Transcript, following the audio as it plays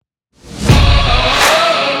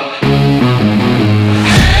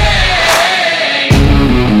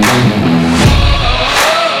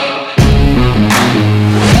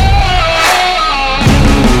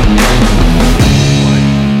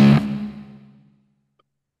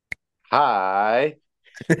Hi.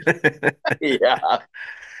 Yeah.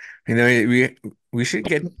 You know, we should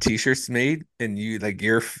get t-shirts made and you like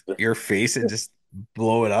your face and just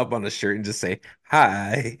blow it up on a shirt and just say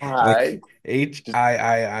hi. Hi. Like H Just I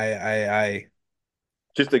I I I I.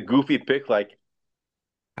 just a goofy pic like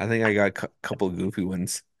I think I got a couple goofy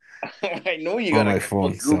ones I know you on got a my couple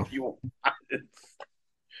phone, of so goofy ones.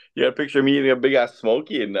 You got a picture of me eating a big ass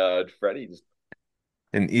smoky and Freddy just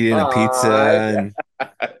and eating a pizza hi.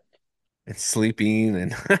 and sleeping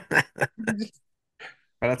and but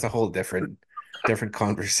that's a whole different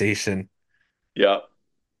conversation. Yeah.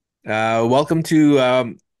 Welcome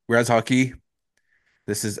to Rez Hockey.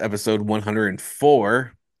 This is episode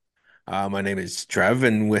 104. My name is Trev,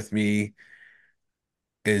 and with me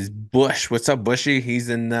is Bush. What's up, Bushy? He's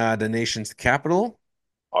in the nation's capital,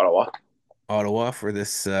 Ottawa. Ottawa, for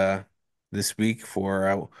this week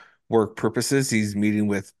for work purposes. He's meeting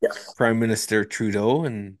with Yes. Prime Minister Trudeau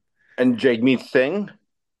And Jagmeet Singh,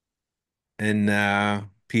 and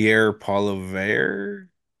Pierre Poilievre.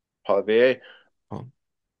 Polivier, Oh,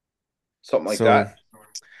 something like So, that.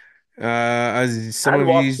 as some And of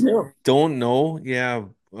you Watts too. don't know, yeah,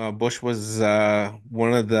 Bush was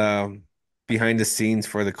one of the behind the scenes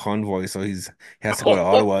for the convoy, so he has to go to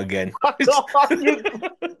Ottawa again.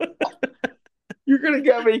 You're gonna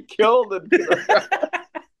get me killed and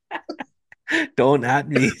Don't at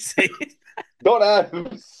me. Say, don't ask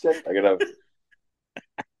shit. I gotta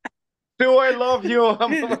do I love you?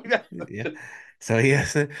 I'm like yeah. that. So he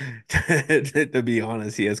has to be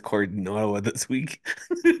honest, he has court in Ottawa this week.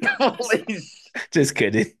 Please. Just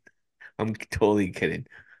kidding. I'm totally kidding.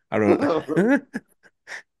 I What? don't.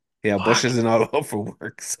 Yeah, Bush is in Ottawa for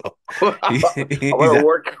work, so I'm he's gonna at,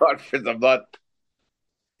 work conference. I'm not.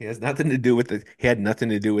 he has nothing to do with he had nothing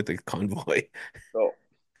to do with the convoy. So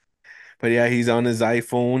But yeah, he's on his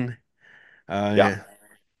iPhone. yeah, Yeah.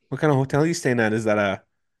 What kind of hotel are you staying at? Is that a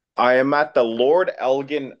I am at the Lord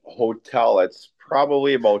Elgin Hotel. It's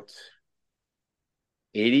probably about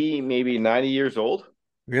 80, maybe 90 years old.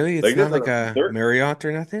 really? It's Like not this is like a a third. Marriott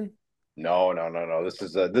or nothing? No. This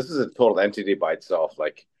is a total entity by itself.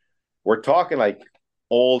 Like we're talking like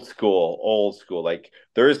old school. Like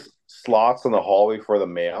there's slots in the hallway for the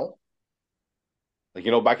mail. Like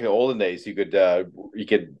back in the olden days, you could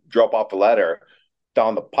drop off a letter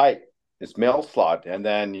down the pipe, this mail slot, and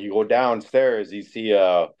then you go downstairs, you see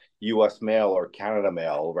a U.S. mail or Canada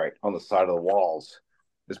mail right on the side of the walls.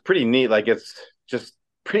 It's pretty neat. Like just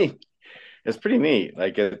pretty. It's pretty neat.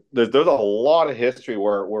 Like there's a lot of history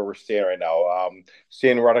where we're staying right now.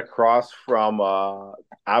 Staying right across from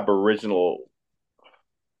Aboriginal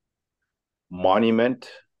Monument,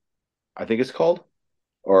 I think it's called,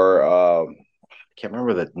 or I can't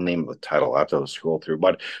remember the name of the title. I have to scroll through,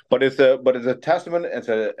 but it's a testament.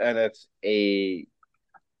 And it's a.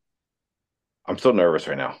 I'm so nervous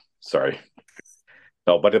right now. Sorry.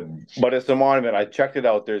 No, but it's a monument. I checked it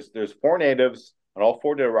out. There's four natives in all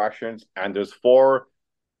four directions, and there's four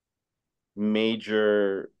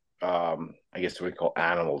major I guess we call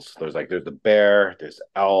animals. There's the bear, there's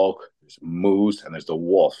elk, there's moose, and there's the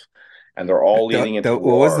wolf, and they're all leading into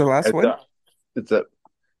What was the war. last It's one? a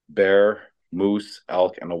bear, moose,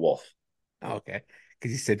 elk, and a wolf. Oh, okay.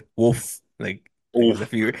 Because you said wolf, like as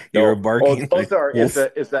if Oof. you were No. Oh, barking oh, like sorry. It's wolf.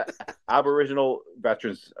 the it's the Aboriginal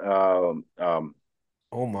Veterans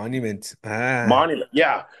Oh, monument. Ah, monument.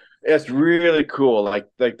 Yeah, it's really cool. Like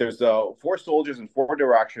there's four soldiers in four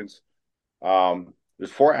directions.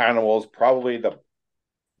 There's four animals, probably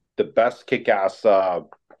the best kick-ass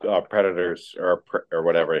predators or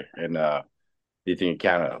whatever in in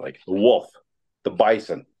Canada, like the wolf, the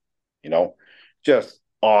bison. You know, just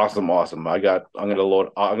awesome, awesome. I'm gonna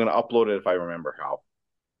upload it if I remember how.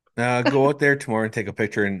 go out there tomorrow and take a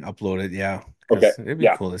picture and upload it. Yeah, Okay, because it'd be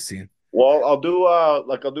yeah. cool to see. Well, I'll do a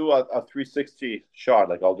 360 shot.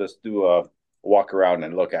 Like I'll just do a walk around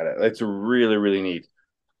and look at it. It's really really neat.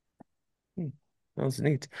 Hmm, that was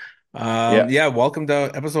neat. Yeah. Yeah, welcome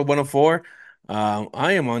to episode 104.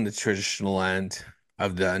 I am on the traditional land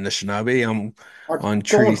of the Anishinaabe. I'm Oh, on don't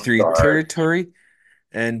Treaty 3 start. territory,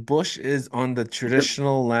 and Bush is on the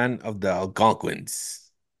traditional land of the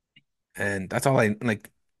Algonquins. And that's all I like.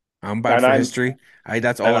 I'm bad And for I'm history.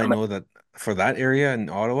 That's all and I I'm know that for that area in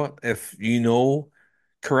Ottawa. If you know,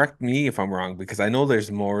 correct me if I'm wrong, because I know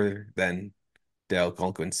there's more than the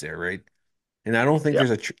Algonquins there, right? And I don't think yeah.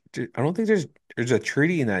 I don't think there's a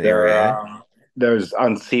treaty in that There area. Eh? there's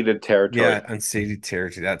unceded territory. Yeah, unceded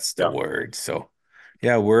territory. That's the Yeah. word. So,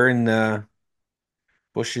 yeah, we're in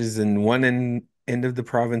bushes in one end of the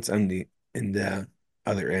province and the in the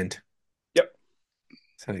other end. Yep.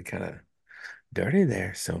 So it kind of. dirty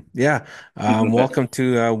there. So yeah, welcome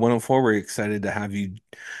to 104. We're excited to have you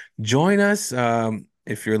join us.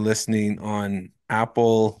 If you're listening on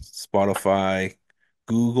Apple, Spotify,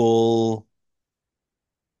 Google,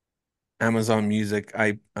 Amazon Music,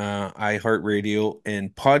 iHeartRadio,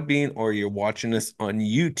 and Podbean, or you're watching us on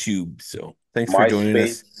YouTube. So thanks for joining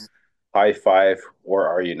us. MySpace, high five. Where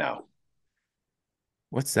are you now?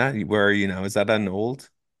 What's that? Where are you now? Is that an old?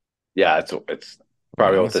 Yeah, it's Oh,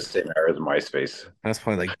 probably about the same era as MySpace. that's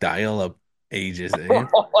probably like dial-up ages, eh?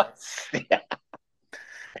 Yeah.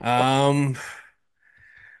 Um,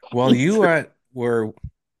 well, you were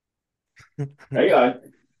Hang on.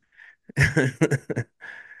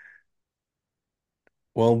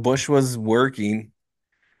 well, Bush was working.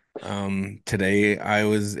 Today I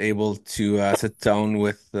was able to sit down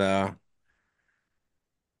with our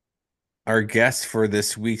guest for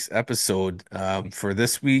this week's episode. For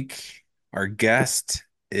this week, our guest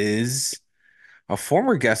is a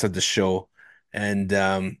former guest of the show, and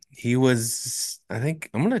he was, I think,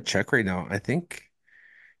 I'm gonna check right now. I think,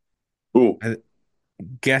 Ooh, I,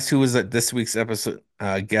 guess who was at this week's episode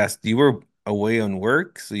guest? You were away on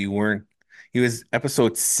work, so you weren't. He was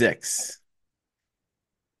episode 6.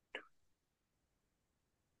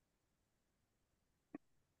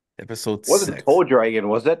 Episode wasn't 6. Toe Dragon,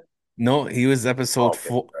 was it? No, he was episode Okay,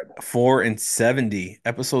 four, good. 4 and 70.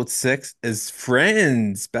 Episode 6 is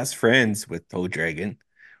friends, best friends with Toe Dragon,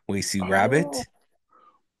 Wacy Oh, Rabbit.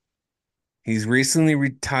 He's recently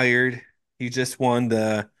retired. He just won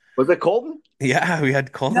the, was it Colton? yeah, we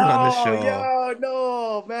had Colton on the No, show. yeah,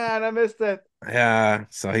 no, man, I missed it. Yeah,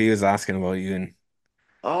 so he was asking about you, and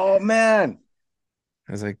Oh man,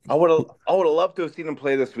 I was like, I would have loved to have seen him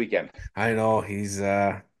play this weekend. I know he's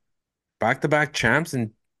back-to-back champs,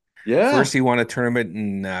 and Yeah, first he won a tournament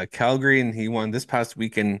in Calgary, and he won this past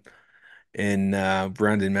weekend in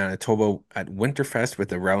Brandon, Manitoba at Winterfest with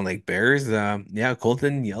the Round Lake Bears. Yeah,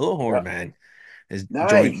 Colton Yellowhorn, yeah, man, is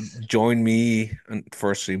nice. joined me.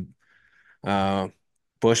 Unfortunately, uh,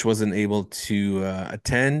 Bush wasn't able to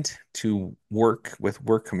attend to work with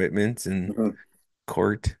work commitments and Mhm.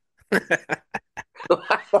 court.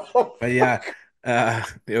 But yeah,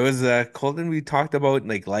 it was Colton. We talked about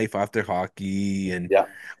like life after hockey and Yeah.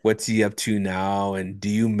 what's he up to now, and do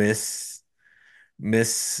you miss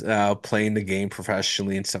playing the game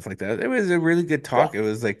professionally and stuff like that. It was a really good Yeah. talk. It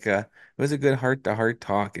was a good heart to heart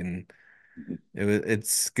talk, and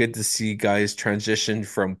it's good to see guys transition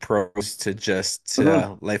from pros to just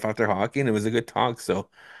Mhm. life after hockey, and it was a good talk. So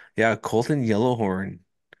yeah, Colton Yellowhorn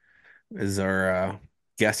is our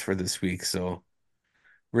guest for this week. So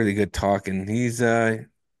really good talk, and he's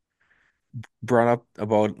brought up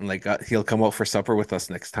about like he'll come out for supper with us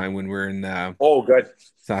next time when we're in Oh, good.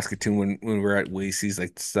 Saskatoon when we're at Wasey's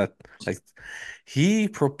like that like he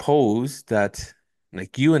proposed that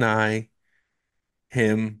like you and I,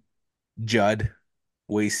 him, Judd,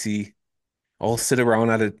 Wasey all sit around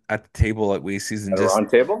at the table at Wasey's and At a just round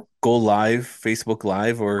table? go live, Facebook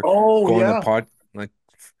Live or Oh, go on the yeah. like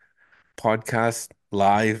podcast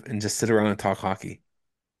live and just sit around and talk hockey.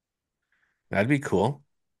 That'd be cool. And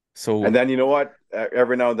So, then you know what?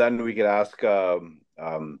 Every now and then we could ask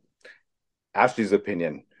Ashley's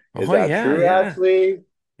opinion. Is oh that yeah, true, yeah. Ashley?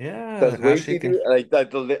 Yeah, Does Ashley Wasey can do like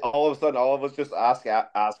that? All of a sudden, all of us just ask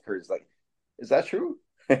her. It's like, is that true?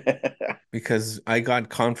 because I got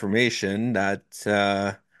confirmation that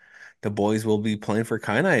the boys will be playing for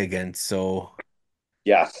Kainai again.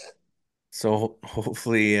 Yes.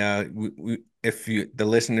 Hopefully, if the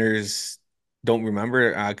listeners don't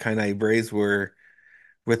remember, Kainai Braves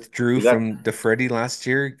withdrew Is that from the Freddie last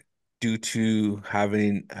year due to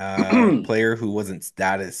having a I player who wasn't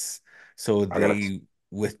status. So gotta they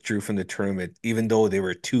withdrew from the tournament, even though they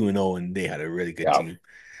were 2-0 and they had a really good yeah. team.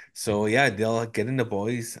 So yeah, they'll get in the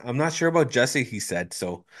boys. I'm not sure about Jesse, he said.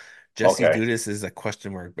 So Jesse Okay. Dudas is a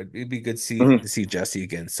question mark, but it'd be good Mhm. to see Jesse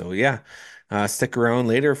again. So yeah, stick around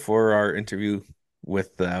later for our interview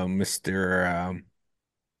with Mr.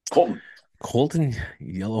 Colton. Colton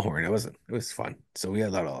Yellowhorn. It was fun. So we had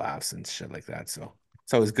a lot of laughs and shit like that. So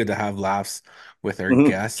it's always good to have laughs with our Mhm.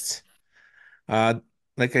 guests. Uh,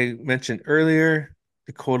 like I mentioned earlier,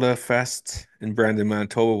 Dakota Fest in Brandon,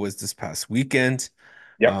 Manitoba was this past weekend.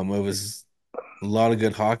 Yep. It was a lot of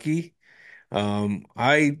good hockey.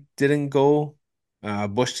 I didn't go,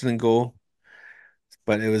 Bush didn't go,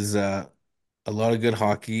 but it was a lot of good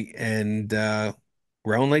hockey and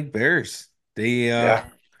Round Lake Bears. Yeah.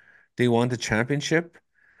 They won the championship.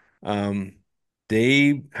 Um,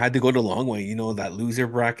 they had to go the long way. You know, that loser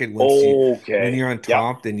bracket when Okay. you're on Yeah.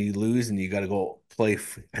 top, then you lose and you got to go play.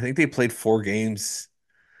 I think they played 4 games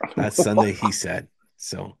that Sunday, he said.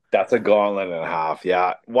 So That's a gauntlet and a half.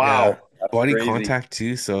 Yeah. yeah, Wow. That's body crazy. contact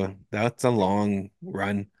too. So that's a long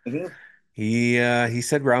run. Mhm. He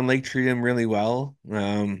said Round Lake treated him really well.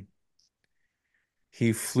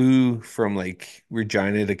 He flew from like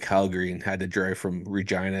Regina to Calgary and had to drive from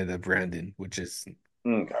Regina to Brandon, which is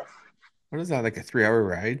Okay. what is that, like a 3 hour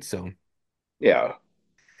ride? So Yeah.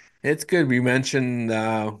 it's good. We mentioned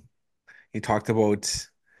he talked about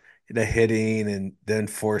the hitting and the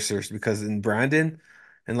enforcers because in Brandon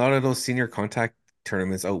and a lot of those senior contact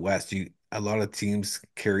tournaments out west, you a lot of teams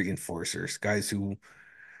carry enforcers, guys who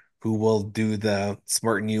will do the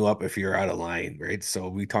smarten you up if you're out of line, right? So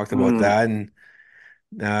we talked about Mm. that and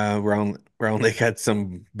Round Lake had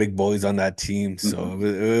some big boys on that team, so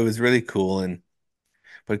Mhm. it was really cool. And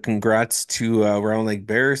but congrats to Round Lake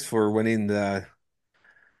Bears for winning the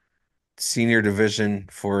senior division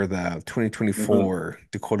for the Mhm. 2024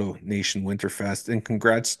 Dakota Nation Winterfest, and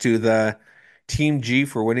congrats to the Team G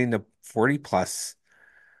for winning the 40 plus.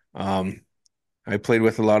 Um, I played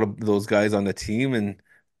with a lot of those guys on the team and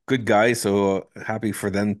good guys, so happy for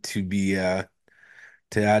them to be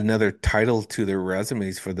to add another title to their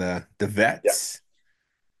resumes for the Yeah. vets.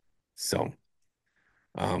 So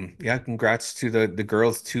yeah, congrats to the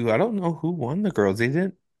girls too. I don't know who won the girls. They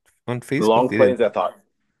didn't on Facebook. Long They didn't. planes, I thought.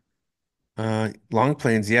 Long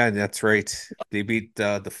Plains, yeah, that's right. They beat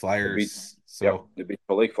the They beat, Flyers. yep, So they beat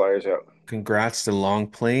the Lake Flyers. Yeah. congrats to Long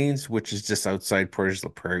Plains, which is just outside Portage la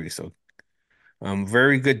Prairie. So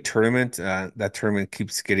very good tournament. That tournament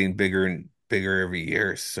keeps getting bigger and bigger every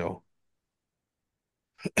year. So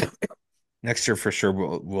next year for sure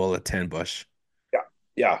we'll attend Bush. Yeah.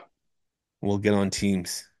 Yeah. We'll get on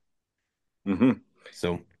teams. Hmm.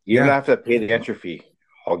 So You don't yeah, have to pay the entry fee.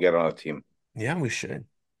 I'll get on a team. yeah, we should.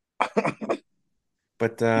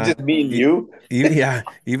 But Just me and e- you. yeah,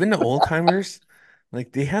 even the old timers,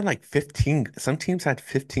 like they had like 15. Some teams had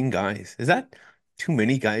 15 guys. Is that too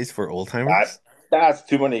many guys for old That timers? that's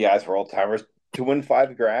too many guys for old timers to win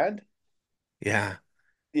 5 grand. Yeah,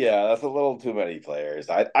 Yeah, that's a little too many players.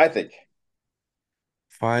 I think.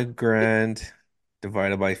 5 grand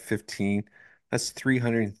divided by 15. That's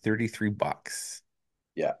 333 bucks.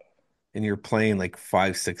 Yeah. And you're playing like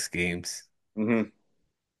 5, 6 games. Hmm.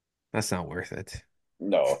 That's not worth it.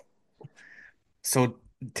 No, So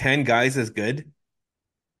 10 guys is good.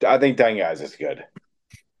 I think 10 guys is good.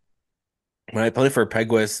 When I played for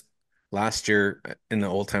Peguis last year in the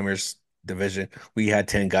old timers division, we had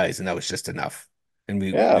 10 guys and that was just enough. And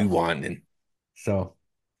we Yeah. won. And so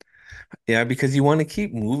yeah, because you want to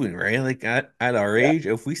keep moving, right? Like at our Yeah. age,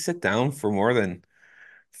 if we sit down for more than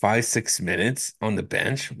 5, 6 minutes on the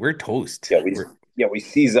bench, we're toast. Yeah. We We're yeah we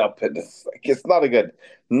seize up, and it's like it's not a good,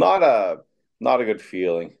 not a not a good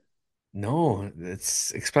feeling. no,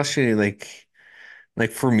 it's especially like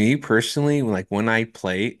for me personally, like when I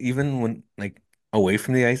play, even when like away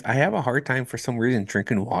from the ice, I have a hard time for some reason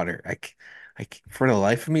drinking water. For the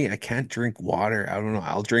life of me, I can't drink water. I don't know.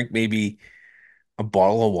 I'll drink maybe a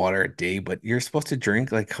bottle of water a day, but you're supposed to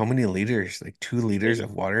drink like how many liters? Like 2 liters Eight,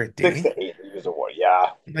 of water a six day? to eight liters of water.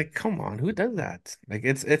 Yeah, Like, come on, who does that? Like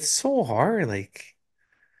it's so hard. Like,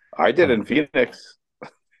 I did in um, Phoenix.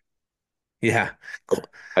 yeah.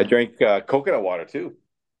 I drank coconut water too.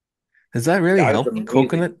 Does that really That is help amazing.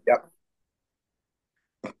 coconut? Yep.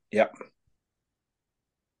 Yep.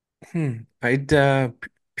 I'd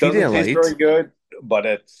Doesn't taste very Pedialyte. good, but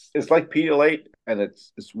it's like Pedialyte, and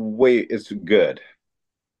it's good.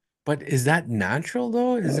 But is that natural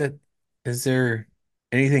though? Is there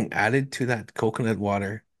anything added to that coconut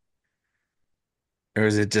water? Or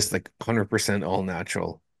is it just like 100% all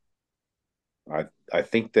natural? I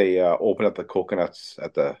think they open up the coconuts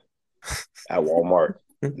at Walmart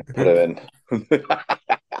and put it in.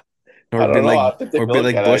 Or I a bit don't know. like I have to take or a a bit look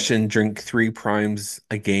like at Bush it. and drink 3 primes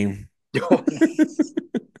a game.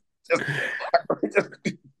 just, just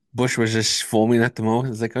Bush was just foaming at the mouth.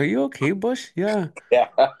 It's like, are you okay, Bush? Yeah. yeah,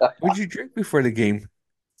 What'd you drink before the game?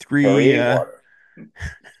 Three Perrier water.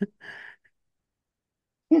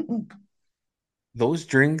 those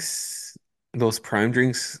drinks, those prime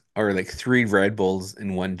drinks are like 3 Red Bulls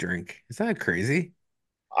in one drink. Is that crazy?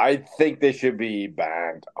 I think they should be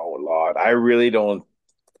banned a lot. I really don't.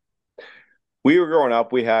 We were growing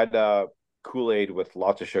up. We had Kool-Aid with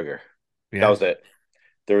lots of sugar. That Yeah. was it.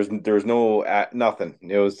 There was no nothing.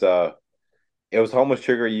 It was how much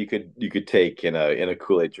sugar you could take in a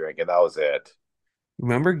Kool-Aid drink, and that was it.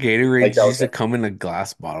 Remember Like Gatorades that was used to it. come in a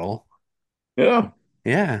glass bottle? Yeah,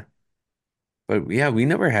 Yeah. But yeah, we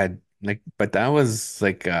never had like, but that was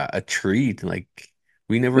like a treat. Like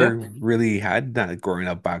we yeah. never really had that growing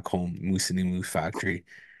up back home, Moose and the Moose Factory.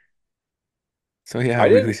 So yeah, I we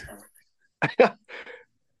didn't. would.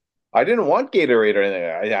 I didn't want Gatorade or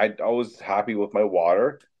anything. I was happy with my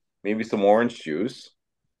water, maybe some orange juice,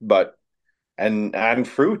 but and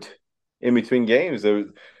fruit in between games.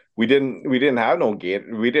 We didn't have no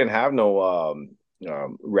we didn't have no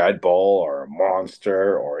Red Bull or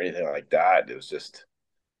Monster or anything like that. It was just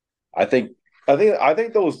I think I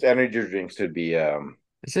think those energy drinks should be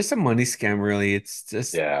It's just a money scam, really. It's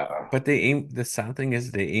just, yeah. but the sad thing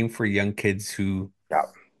is they aim for young kids Yeah.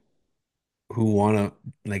 who want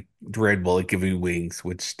to like Red Bull, like, give you wings,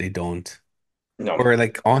 which they don't. No. Or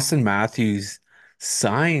like Austin Matthews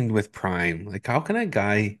signed with Prime. Like, how can a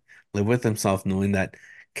guy live with himself knowing that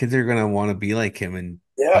kids are gonna want to be like him and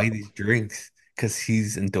Yeah. buy these drinks because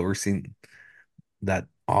he's endorsing that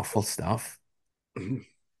awful stuff?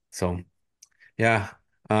 So yeah,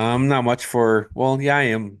 not much for. Well, yeah, I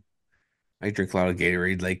am. I drink a lot of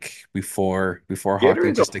Gatorade, like before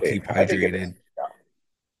hockey, Gatorade's just to okay. keep I think it is. hydrated.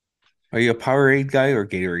 Are you a Powerade guy or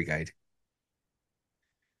Gatorade guy?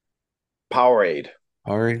 Powerade.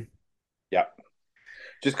 Powerade. Yeah.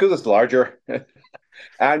 Just because it's larger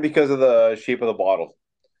and because of the shape of the bottle.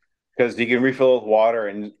 Because you can refill with water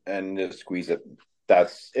and just squeeze it.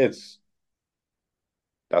 It's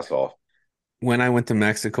that's all. When I went to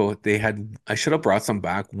Mexico, they had, I should have brought some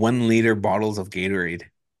back, 1 liter bottles of Gatorade.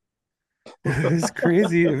 It was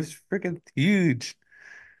crazy. It was freaking huge.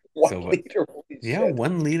 One So, but liter, holy yeah, shit.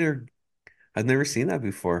 1 liter. I've never seen that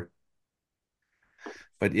before.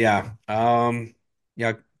 But yeah,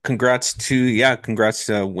 yeah, congrats to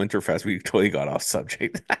Winterfest. We totally got off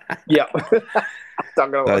subject. Yeah.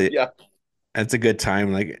 Talking about So yeah. it's a good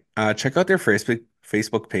time. Like, check out their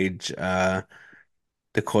Facebook page,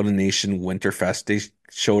 Dakota Nation Winterfest. They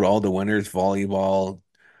showed all the winners, volleyball,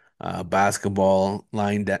 basketball,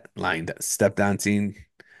 step dancing,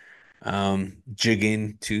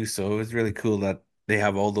 jigging too. So it was really cool that they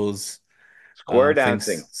have all those Square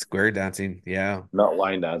dancing, things. Square dancing. Yeah. not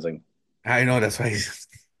line dancing. I know that's why I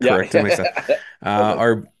Yeah. corrected myself.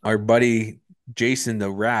 Okay. Our buddy Jason the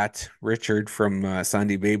Rat Richard from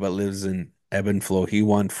Sandy Bay, but lives in Ebb and Flow. He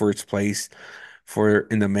won first place for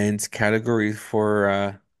in the men's category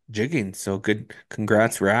for jigging. So good,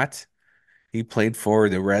 congrats, Rat. He played for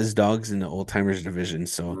the Rez Dogs in the Old Timers division.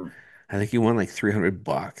 So Mm, I think he won like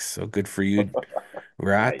 $300. So good for you,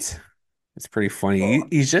 nice. Rat. It's pretty funny.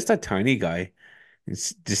 He's just a tiny guy.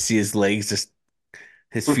 Just see his legs, just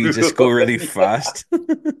his feet just go really Yeah, fast.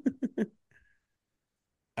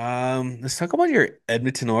 Let's talk about your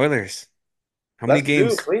Edmonton Oilers. How many let's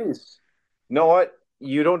do, games? please. You know what?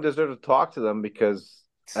 You don't deserve to talk to them because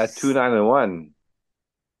at 2-9-1,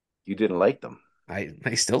 you didn't like them.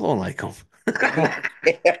 I still don't like them.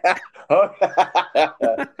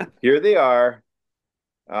 Here they are.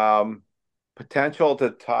 Um, Potential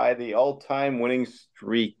to tie the all-time winning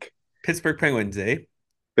streak. Pittsburgh Penguins, eh?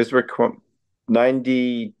 Pittsburgh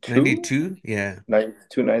 92, 92? Yeah.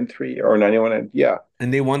 92, 93, or 91. Yeah.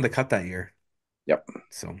 And they won the cup that year. Yep.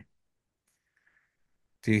 So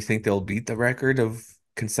do you think they'll beat the record of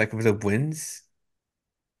consecutive wins?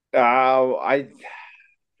 I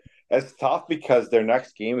It's tough because their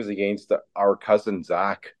next game is against our cousin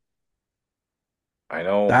Zach. I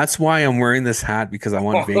know. That's why I'm wearing this hat because I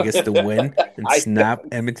want Vegas to win and I snap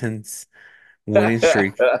Edmonton's winning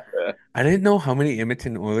streak. know. I didn't know how many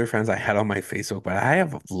Edmonton Oilers fans I had on my Facebook, but I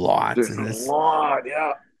have lots There's in a this. lot,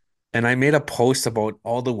 yeah. And I made a post about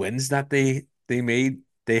all the wins that they made.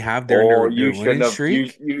 They have during Oh, their you winning shouldn't have. You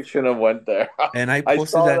streak. you shouldn't have went there. And I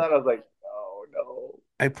saw that. I was like, oh no.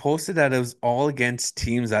 I posted that it was all against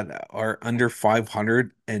teams that are under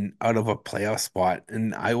 500 and out of a playoff spot.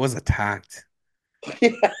 And I was attacked.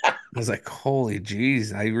 Yeah, I was like, holy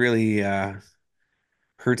jeez, I really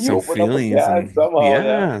hurt you some opened up a feelings. can And somehow,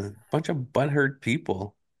 yeah. yeah, a bunch of butthurt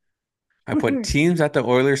people. I put teams that the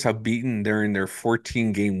Oilers have beaten during their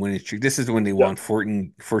 14 game winning streak. This is when they Yeah, won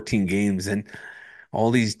 14 games. And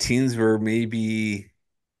all these teams were maybe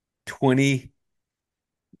 20,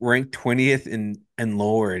 ranked 20th and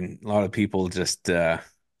lower. And a lot of people just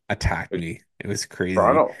attacked me. It was crazy.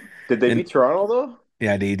 Toronto. Did they And beat Toronto though?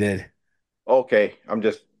 yeah, they did. Okay, I'm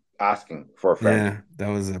just asking for a friend. Yeah, that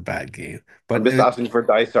was a bad game. I'm But just asking for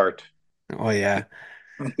dice art. oh yeah.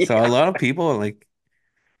 So a Yeah. lot of people like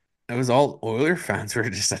it was all Oiler fans were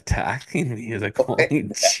just attacking me. It's like, holy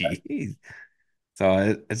jeez.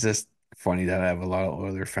 So it's just funny that I have a lot of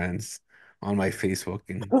Oiler fans on my Facebook,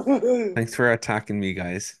 and thanks for attacking me,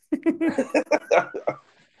 guys.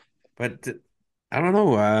 But I don't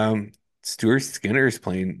know. Stuart Skinner is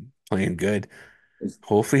playing good.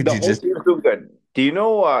 Hopefully, The they whole just team's doing good. Do you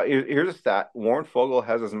know? Here's a stat: Warren Fogle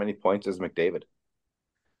has as many points as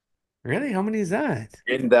really, how many is that?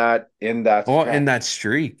 in that Oh, in that stretch.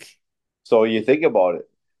 streak. So you think about it,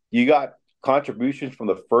 you got contributions from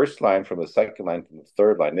the first line, from the second line, from the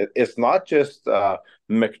third line. It's not just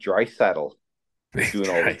McDrysaddle doing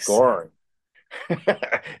all the Trice. scoring.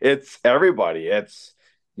 It's everybody. It's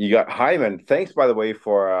you got Hyman. Thanks, by the way,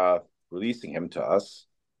 for releasing him to us.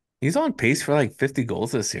 He's on pace for like 50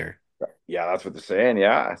 goals this year. Yeah, that's what they're saying.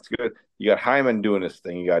 Yeah, it's good. You got Hyman doing this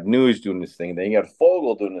thing. You got News doing this thing. Then you got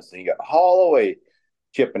Fogel doing this thing. You got Holloway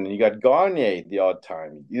chipping, and you got Gagne the odd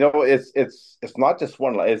time. It's not just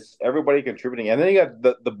one. It's everybody contributing, and then you got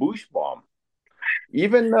the Boosh bomb.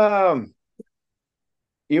 Even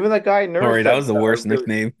even the guy Nurse Sorry, that was the worst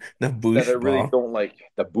nickname. The that I Boosh really Ball. don't like,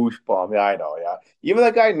 the Boosh bomb. Yeah, I know. Yeah, even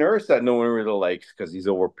that guy Nurse that no one really likes because he's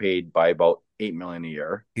overpaid by about 8 million a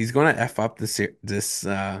year. He's gonna F up this next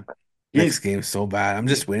He's game so bad. I'm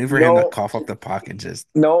just waiting for him to no, cough up the puck and just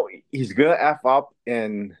no, he's gonna f up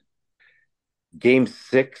in game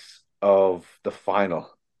 6 of the final.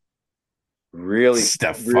 Really,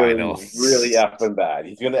 the really, final. really effing bad.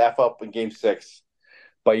 He's gonna f up in game 6.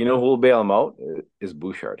 But you know who will bail him out is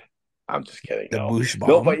Bouchard. I'm just kidding. The No, Boosh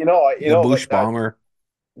no, but Bomb. The but Boosh Bomber.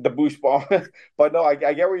 the Bush bomb. But no, I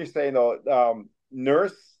get what you're saying though.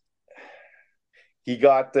 Nurse, he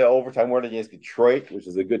got the overtime win against Detroit, which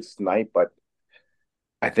is a good snipe. But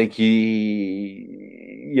I think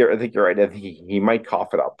you're right. I think he might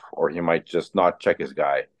cough it up, or he might just not check his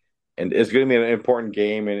guy. And it's going to be an important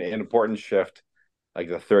game and an important shift, like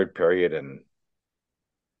the third period. And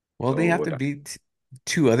Well, they have so, to beat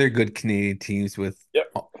two other good Canadian teams with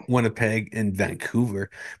yep. Winnipeg and Vancouver.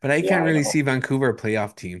 But I Yeah, can't I really know. see Vancouver a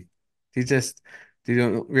playoff team. They just they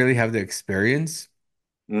don't really have the experience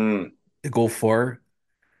Mm, to go for.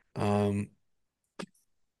 Um,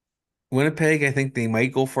 Winnipeg, I think they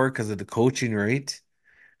might go for it because of the coaching, right?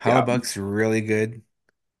 yeah. Hallebuck's really good,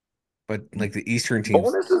 but like the Eastern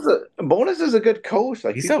teams, Bonus is a good coach.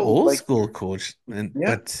 Like he's an people old like, school coach, and yeah,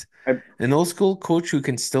 but I, an old school coach who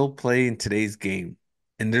can still play in today's game.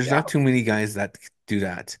 And there's yeah. not too many guys that do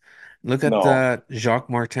that. Look at No, Jacques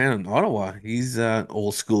Martin in Ottawa. He's an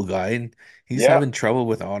old school guy, and he's yeah, having trouble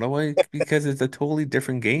with Ottawa because it's a totally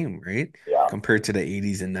different game, right? yeah. Compared to the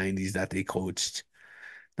 80s and 90s that they coached.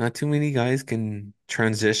 Not too many guys can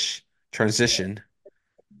transition,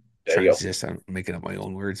 There you I'm making up my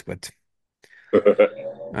own words, but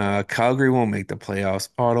go. Calgary won't make the playoffs.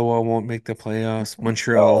 Ottawa won't make the playoffs.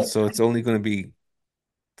 Montreal, No, so it's only going to be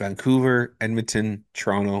Vancouver, Edmonton,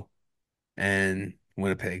 Toronto, and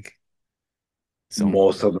Winnipeg. So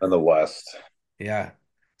most of them in the West, yeah,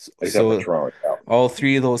 so, except for so Toronto. Yeah. all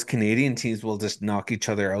three of those Canadian teams will just knock each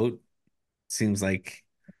other out. Seems like,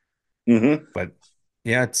 Mm-hmm. but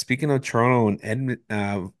yeah. Speaking of Toronto and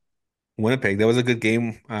Winnipeg, that was a good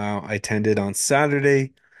game. I attended on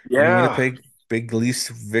Saturday in Yeah. Winnipeg. Big Leafs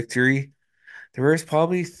victory. There was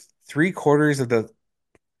probably three-quarters of the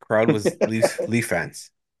crowd was Leaf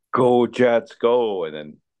fans. Go Jets, go. And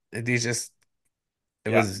then, And they just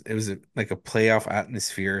yeah. it was like a playoff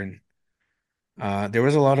atmosphere, and there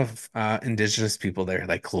was a lot of indigenous people there,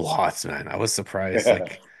 like lots, man. I was surprised.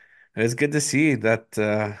 Like it was good to see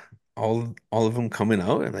that all of them coming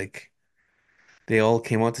out and like they all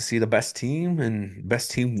came out to see the best team and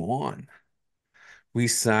best team won. We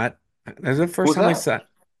sat. That was the first Who's time I that?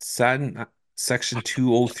 sat in section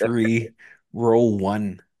 203, row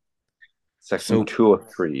one. Section So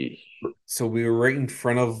 203. we were right in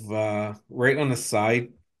front of right on the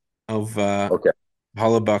side of Okay.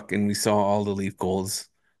 Hollebuck, and we saw all the Leaf goals.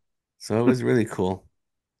 So it was really cool.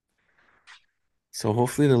 So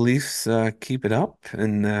hopefully the Leafs keep it up,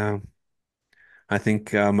 and I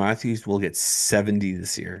think Matthews will get 70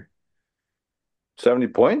 this year. 70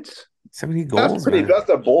 points? 70 goals, man. That's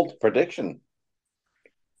a bold prediction.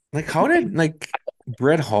 Like how did like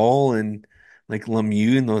Brett Hall and like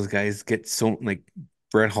Lemieux and those guys get so like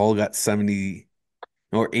Brett Hall got 70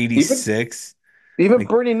 or Even 86. even Like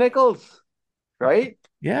Bernie Nichols, right?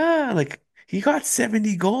 yeah, like he got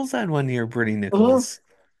 70 goals that one year, Brittany Mhm. Nichols.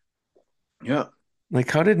 Yeah. Like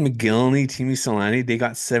how did McGillney, Timmy Solani, they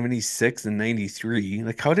got 76 and 93.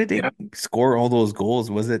 Like how did Yeah. they score all those goals?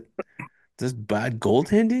 Was it just bad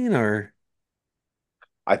goaltending or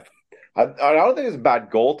I I don't think it's bad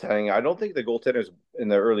goaltending. I don't think the goaltenders in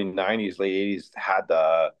the early 90s, late 80s had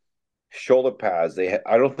the shoulder pads.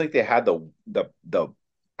 I don't think they had the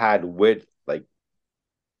pad width like,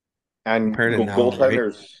 and compared to now, right?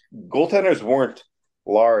 goaltenders weren't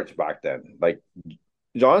large back then. Like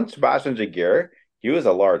John Sebastian Jaguar, he was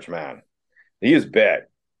a large man. He was big.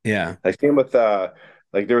 Yeah, Like same with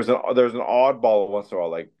like there was an oddball once in a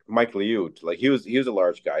while, like Mike Liut. Like he was a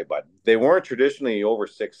large guy, but they weren't traditionally over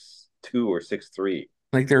 6'2" or 6'3".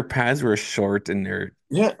 like their pads were short and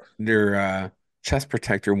Yeah. their chest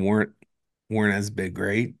protector weren't as big,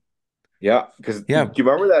 right? Yeah, because do Yeah. you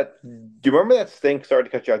remember that? Do you remember that stink? Sorry to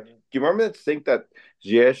cut you off. Do you remember that stink that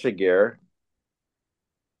Jay Shiger,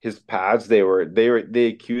 his pads? They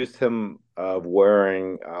accused him of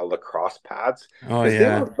wearing lacrosse pads Oh because they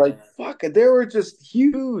yeah. were like fuck it, they were just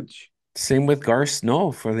huge. Same with Gar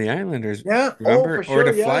Snow for the Islanders. Yeah. Oh, Remember? for Or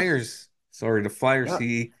the sure. Yes. Flyers. Sorry, the Flyers. Yeah.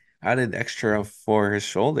 He added extra for his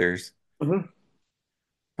shoulders. Mhm.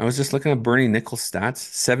 I was just looking at Bernie Nicholls' stats.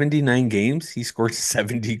 79 games, he scored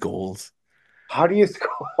 70 goals. How do you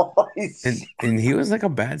score? And he was like a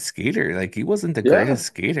bad skater. Like he wasn't the Yeah. greatest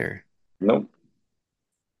skater. Nope.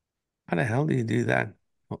 How the hell do you do that?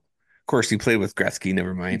 Well, of course, he played with Gretzky.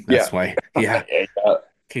 Never mind. That's Yeah. why. Yeah, Yeah.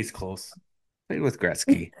 case closed. Played with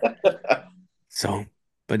Gretzky. So,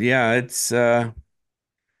 but yeah, it's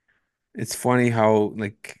funny how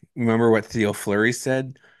like remember what Theo Fleury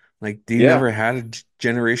said? Like they Yeah. never had a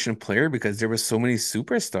generation player because there was so many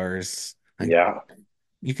superstars. Like Yeah.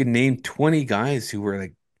 you could name 20 guys who were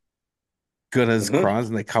like good as Hmm.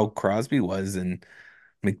 Crosby, like how Crosby was and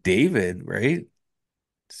McDavid, right?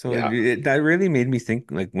 So Yeah. that really made me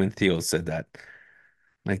think like when Theo said that,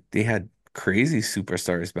 like they had crazy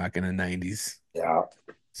superstars back in the 90s. Yeah.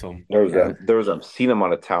 So yeah, There was a obscene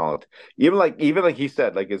amount of talent. Even like he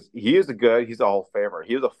said, like he's a Hall of Famer.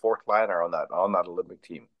 He was a fourth liner on that Olympic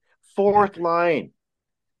team. yeah. Fourth line.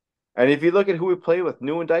 And if you look at who we play with,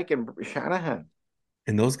 Newendike and Shanahan.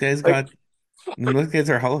 And those guys Like, got and those guys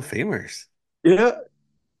are Hall of Famers. yeah.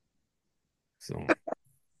 So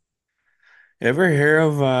ever hear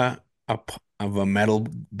of of a metal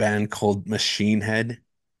band called Machine Head?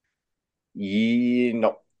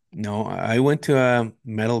 No. No, I went to a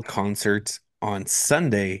metal concert on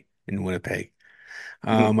Sunday in Winnipeg.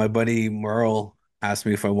 Mhm. My buddy Merle asked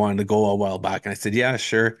me if I wanted to go a while back, and I said, "Yeah,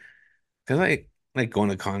 sure." Because I like going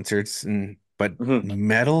to concerts and but Mhm.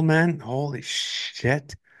 metal, man, holy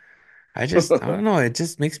shit. I don't know, it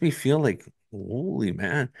just makes me feel like holy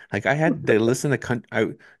man. Like I had to listen to I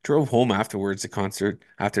drove home after the concert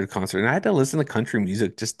and I had to listen to country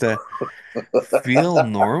music just to feel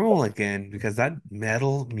normal again because that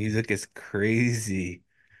metal music is crazy.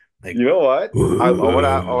 Like You know what? I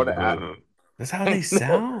want to add. that's how they No,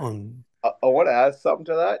 sound. I want to add something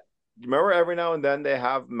to that. Remember, every now and then they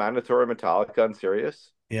have mandatory Metallica on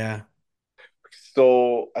Sirius. Yeah.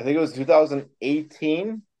 So I think it was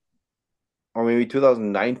 2018 or maybe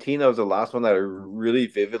 2019. That was the last one that I really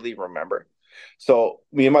vividly remember. So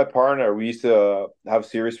me and my partner, we used to have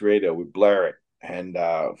Sirius radio. We blare it, and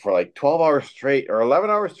for like 12 hours straight or 11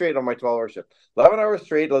 hours straight on my 12-hour shift, 11 hours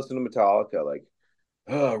straight, listen to Metallica, like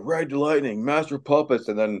Ride the Lightning, Master of Puppets,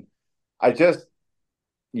 and then I just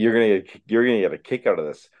you're gonna get a kick out of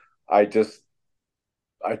this. I just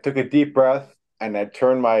I took a deep breath and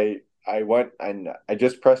I went and I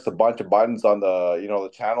just pressed a bunch of buttons on the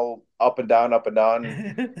channel up and down,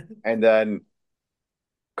 and then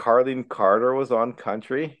Carlene Carter was on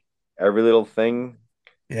country. Every little thing,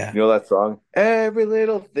 Yeah. you know that song, Every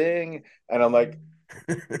Little Thing, and I'm like,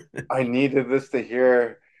 I needed this to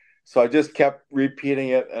hear, so I just kept repeating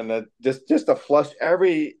it, and just to flush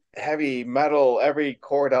every heavy metal, every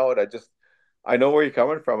chord out. I know where you're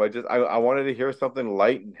coming from. I wanted to hear something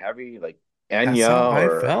light and heavy, like That's how Enya I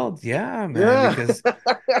or felt. Yeah, man, yeah, because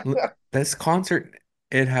this concert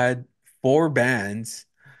it had four bands.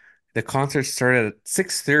 The concert started at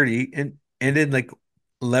 6:30 and ended like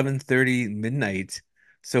 11:30 midnight.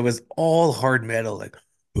 So it was all hard metal like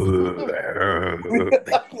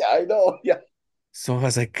like yeah, I know, yeah. so I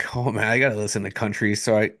was like, "Oh man, I gotta listen to country."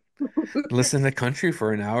 So I listened to country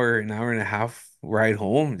for an hour and a half ride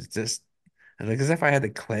home. It's just like as if I had to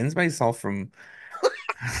cleanse myself from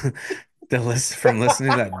from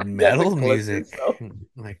listening to that You have to metal cleanse music. yourself.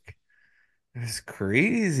 Like it was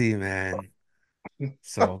crazy, man.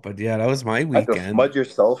 So, but yeah, that was my Have to weekend. smudge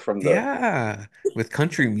yourself from the. Yeah, with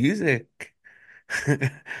country music.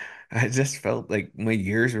 I just felt like my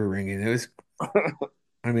ears were ringing. It was,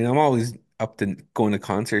 I mean, I'm always up to going to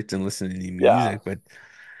concerts and listening to new Yeah. music, but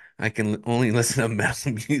I can only listen to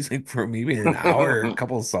metal music for maybe an hour, a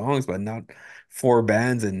couple of songs, but not four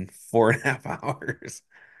bands in 4.5 hours.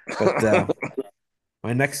 But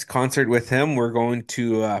my next concert with him, we're going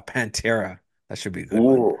to Pantera. That should be a good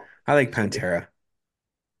one. Ooh, I like that's gonna be Pantera.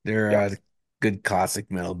 They're yeah. a good classic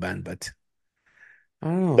metal band, but I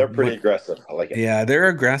don't know. They're pretty aggressive. I like it. Yeah, they're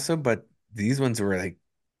aggressive, but these ones were like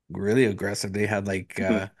really aggressive. They had like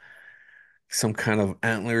some kind of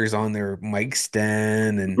antlers on their mic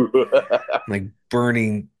stand and like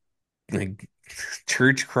burning like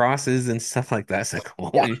church crosses and stuff like that. It's like,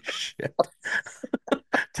 Yeah. holy shit.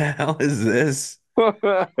 The hell is this?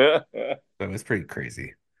 Yeah. That was pretty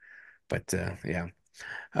crazy. But yeah.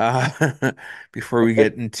 Uh, before we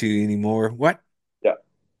get into any more, what were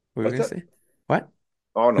we What's gonna it? say? What?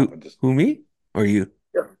 Oh no, Who? just Who? Me? Or you?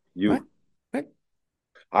 yeah. What? You. What?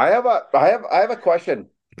 I have a question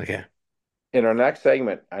Okay. in our next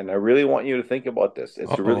segment, and I really want you to think about this.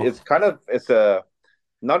 Uh-oh. It's a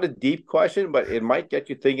not a deep question, but it might get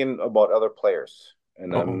you thinking about other players.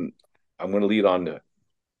 And Uh-oh. I'm going to lead on to it.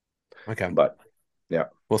 Okay. But yeah,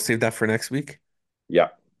 We'll save that for next week. yeah.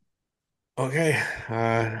 Okay.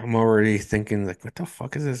 I'm already thinking like, what the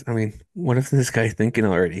fuck is this? I mean, what is this guy thinking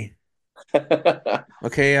already?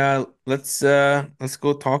 Okay, let's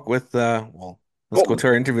go talk with let's go to Colton.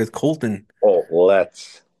 our interview with Colton. Oh,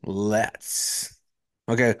 let's. Let's.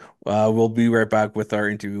 Okay, we'll be right back with our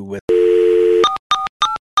interview with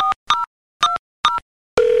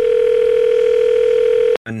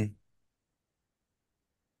and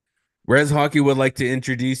Rez Hockey would like to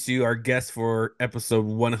introduce you our guest for episode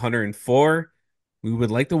 104. We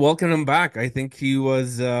would like to welcome him back. I think he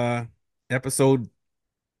was episode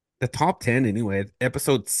the top 10 anyway,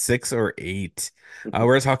 episode 6 or 8.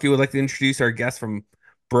 Rez Hockey would like to introduce our guest from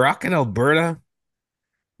Brocket, Alberta,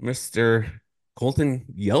 Mr. Colton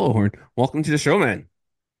Yellowhorn. Welcome to the show, man.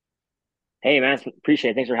 Hey man,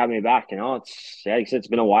 appreciate it. Thanks for having me back. It's yeah, like I said, it's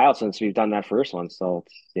been a while since we've done that first one. So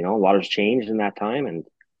it's a lot has changed in that time, and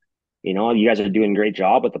you guys are doing a great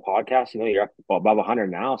job with the podcast. You're up above 100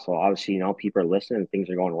 now, so obviously people are listening and things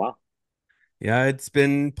are going well. Yeah, it's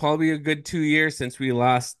been probably a good 2 years since we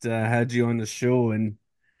last had you on the show, and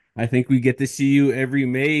I think we get to see you every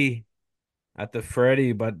May at the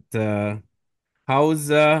Freddy. But how's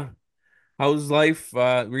uh how's life?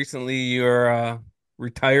 Recently you're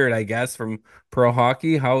retired, I guess, from pro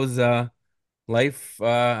hockey. How's life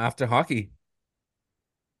after hockey?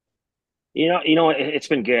 It's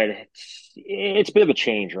been good. It's a bit of a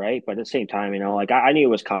change, right? But at the same time, like I knew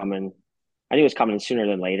it was coming. I knew it was coming sooner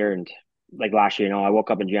than later. And like last year, I woke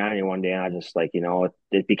up in January one day and I just like,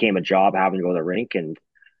 it became a job having to go to the rink. And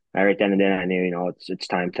right then and then I knew, it's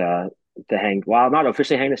time to hang. Well, not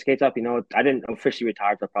officially hang the skates up. I didn't officially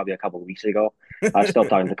retire till probably a couple of weeks ago. I was still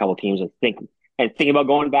talking to a couple of teams and thinking about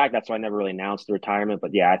going back. That's why I never really announced the retirement.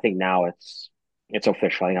 But yeah, I think now it's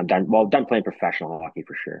official. I think I'm done. Well, done playing professional hockey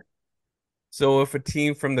for sure. So if a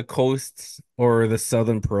team from the coast or the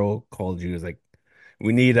Southern Pro called you, is like,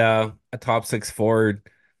 we need a top six forward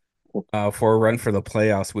for a run for the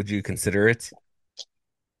playoffs, would you consider it?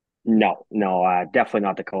 No, no, definitely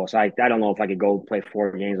not the coast. I don't know if I could go play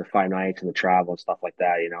 4 games of 5 nights and the travel and stuff like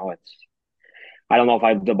that. I don't know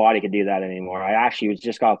if the body could do that anymore. I actually was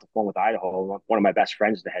just got off the phone with Idaho. One of my best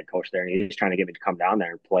friends is the head coach there, and he's trying to get me to come down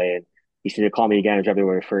there and play. And he said to call me again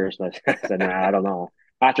February 1st. And I said, nah, I don't know.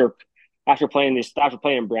 After after playing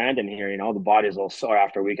in Brandon here, the body's a little sore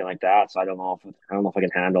after a weekend like that. So I don't know if I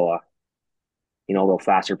can handle a little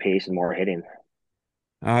faster pace and more hitting.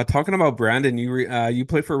 Talking about Brandon, you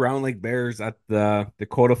played for Round Lake Bears at the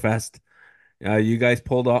Dakota Fest. You guys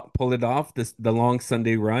pulled it off the long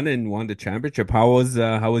Sunday run and won the championship. How was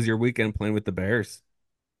your weekend playing with the Bears?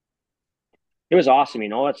 It was awesome.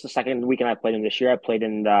 It's the second weekend I played in this year. I played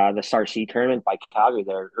in the SARC tournament by Calgary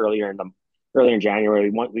there earlier in January.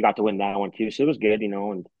 We got to win that one too, so it was good.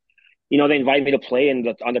 And they invited me to play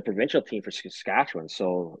on the provincial team for Saskatchewan.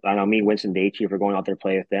 So I know me and Winston Daichi for going out there to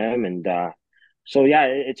play with them, and so yeah,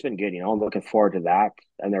 it's been good. I'm looking forward to that.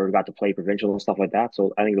 I never got to play provincial and stuff like that,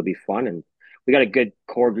 so I think it'll be fun. And we got a good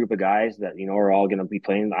core group of guys that are all going to be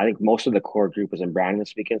playing. I think most of the core group was in Brandon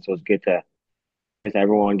this weekend, so it's good to with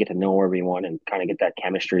everyone, get to know everyone, and kind of get that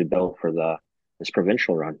chemistry built for the this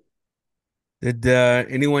provincial run. Did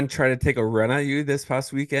anyone try to take a run at you this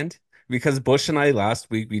past weekend? Because Bush and I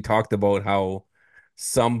last week we talked about how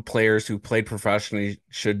some players who played professionally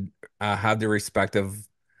should have the respect of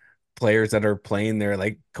players that are playing there,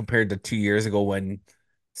 like compared to 2 years ago when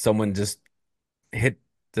someone just hit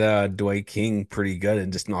Dwight King pretty good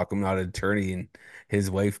and just knocked him out of the tourney, and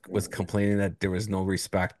his wife was complaining that there was no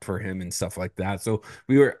respect for him and stuff like that. So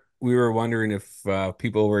we were wondering if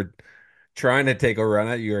people were trying to take a run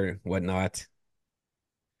at you or whatnot.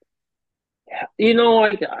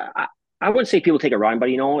 Like I wouldn't say people take a run, but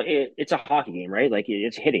it's a hockey game, right? Like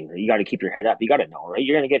it's hitting. You got to keep your head up. You got to know, right?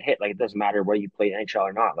 You're gonna get hit. Like it doesn't matter whether you play NHL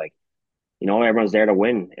or not. Like everyone's there to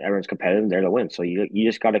win. Everyone's competitive, there to win. So you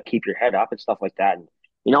just got to keep your head up and stuff like that. And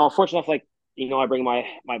unfortunately, like I bring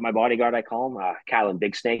my bodyguard, I call him, Callan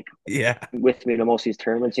Big Snake, Yeah. with me to most of these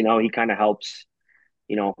tournaments. He kind of helps,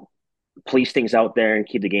 you know, police things out there and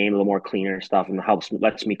keep the game a little more cleaner and stuff, and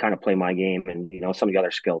lets me kind of play my game. And some of the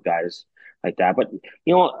other skilled guys like that. But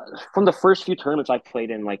from the first few tournaments I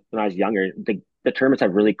played in, like when I was younger, the tournaments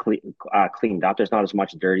have really cleaned up. There's not as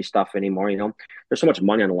much dirty stuff anymore. There's so much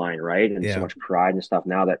money on the line, right, and so Yeah. much pride and stuff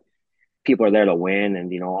now that people are there to win,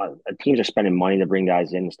 and teams are spending money to bring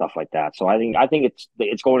guys in and stuff like that. So I think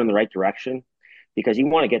it's going in the right direction because you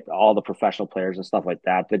want to get all the professional players and stuff like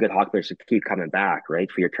that, the good hockey players to keep coming back,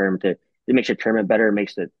 right, for your tournament it makes your tournament better, it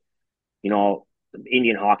makes the you know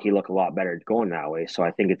Indian hockey look a lot better going that way. So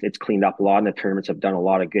I think it's cleaned up a lot, and the tournaments have done a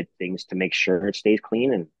lot of good things to make sure it stays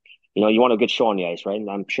clean. And you want a good show on the ice, right? And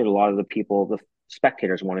I'm sure a lot of the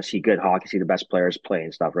spectators want to see good hockey, see the best players play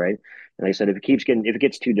and stuff, right? And like I said, if it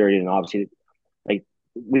gets too dirty, then obviously like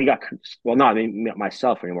we got well, not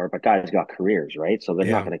myself anymore, but guys got careers, right? So they're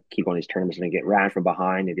not Yeah. going to keep on these tournaments and get ran from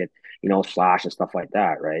behind and get slash and stuff like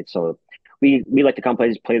that, right? So we like to come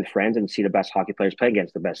play with friends and see the best hockey players play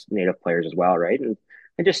against the best native players as well, right? And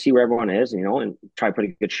just see where everyone is, and try to put a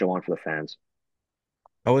good show on for the fans.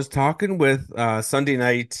 I was talking with Sunday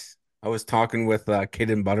night. I was talking with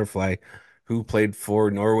Caden Butterfly, who played for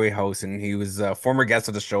Norway House, and he was a former guest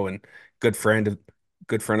of the show and good friend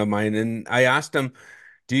of mine. And I asked him,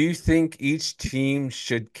 "Do you think each team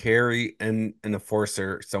should carry an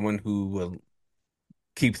enforcer, someone who will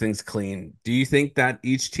keep things clean? Do you think that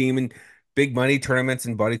each team in big money tournaments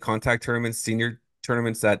and body contact tournaments, senior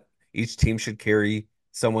tournaments, that each team should carry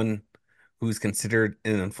someone who's considered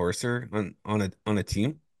an enforcer on a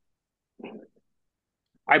team?"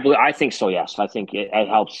 I think so. Yes, I think it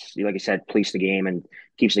helps. Like I said, police the game and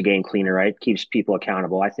keeps the game cleaner. Right, keeps people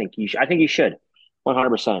accountable. I think you should,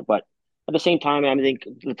 100%. But at the same time, I think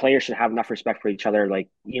the players should have enough respect for each other. Like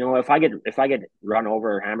if I get run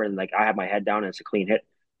over or hammered and like I have my head down and it's a clean hit,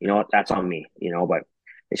 that's on me. But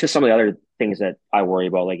it's just some of the other things that I worry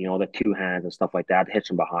about, like the two hands and stuff like that, hits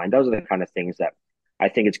from behind. Those are the kind of things that I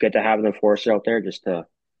think it's good to have an enforcer out there just to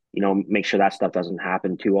make sure that stuff doesn't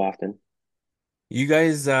happen too often. You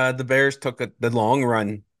guys, the Bears took the long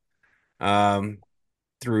run um,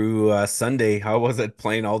 through Sunday. How was it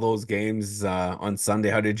playing all those games on Sunday?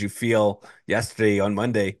 How did you feel yesterday on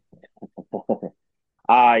Monday?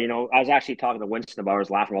 I was actually talking to Winston about it. I was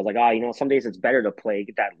laughing. I was like, some days it's better to play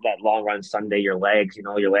get that long run Sunday. Your legs get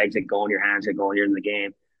going, your hands get going, you're in the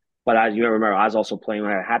game. But as you remember, I was also playing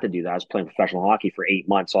when I had to do that. I was playing professional hockey for 8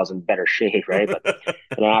 months, so I was in better shape, right? But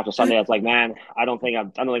and then after Sunday, I was like, man, I don't think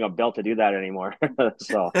I'm built to do that anymore.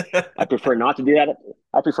 So I prefer not to do that.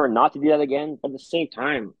 I prefer not to do that again. But at the same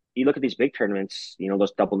time, you look at these big tournaments,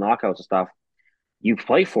 those double knockouts and stuff, you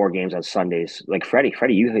play 4 games on Sundays. Like Freddie,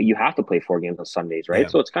 you have to play 4 games on Sundays, right? Yeah.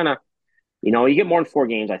 So it's kind of you get more than 4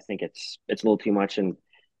 games. I think it's a little too much, and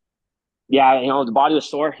yeah, the body was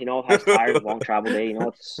sore. I was tired, long travel day.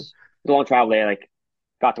 It's a long travel day. Like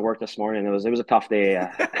got to work this morning. It was a tough day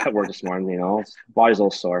at work this morning. Body's a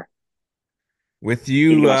little sore. With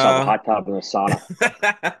Need to you, get myself a hot tub and a sauna.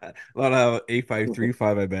 a lot of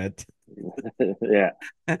A535, I bet.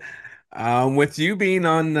 Yeah. With you being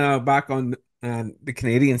on back on the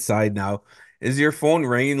Canadian side now, is your phone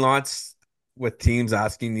ringing lots with teams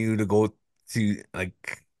asking you to go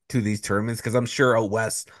to these tournaments? Because I'm sure out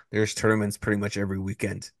west there's tournaments pretty much every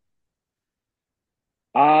weekend.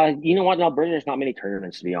 You know what? In Alberta, there's not many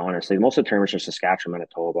tournaments to be honest. Like, most of the tournaments are Saskatchewan,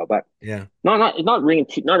 Manitoba, but Yeah. not ringing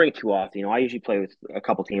too often. I usually play with a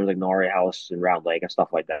couple teams like Norway House and Round Lake and stuff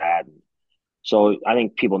like that. So I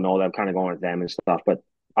think people know that I'm kind of going with them and stuff. But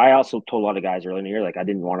I also told a lot of guys early in the year, like I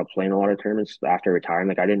didn't want to play in a lot of tournaments after retiring.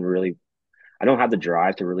 Like I don't have the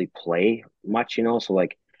drive to really play much. So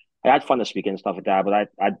like I had fun this weekend and stuff like that, but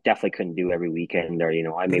I definitely couldn't do every weekend, or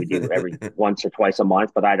I maybe do every once or twice a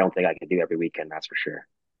month, but I don't think I could do every weekend. That's for sure.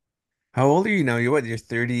 How old are you now? You're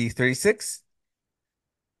 30, 36?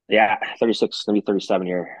 Yeah, 36, gonna be 37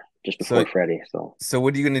 here just So before Freddie. So so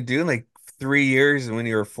what are you gonna do in like 3 years when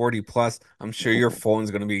you're 40 plus? I'm sure your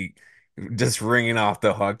phone's gonna be just ringing off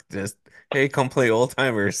the hook. Just, hey, come play old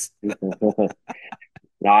timers. no,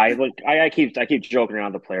 I keep joking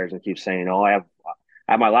around with the players and keep saying, I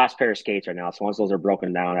have my last pair of skates right now. So once those are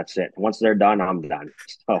broken down, that's it. Once they're done, I'm done.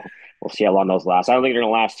 So we'll see how long those last. I don't think they're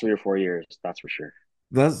gonna last 3 or 4 years. That's for sure.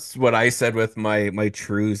 That's what I said with my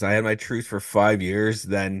trues. I had my trues for 5 years.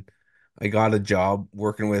 Then I got a job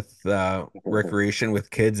working with recreation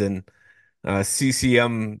with kids, and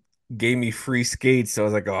CCM gave me free skates. So I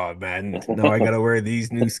was like, oh man, no, I gotta wear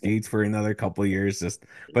these new skates for another couple of years. Just,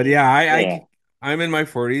 but yeah, Yeah. I'm in my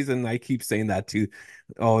 40s, and I keep saying that too.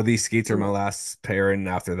 Oh, these skates are my last pair, and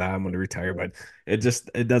after that, I'm gonna retire. But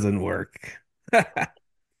it doesn't work.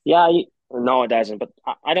 Yeah, no, it doesn't. But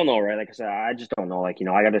I don't know, right? Like I said, I just don't know. Like,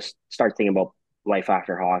 I got to start thinking about life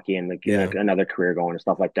after hockey and like Yeah. another career going and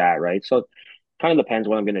stuff like that, right? So kind of depends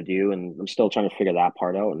what I'm gonna do, and I'm still trying to figure that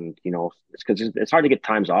part out. And it's because it's hard to get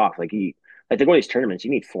times off. Like to go to these tournaments,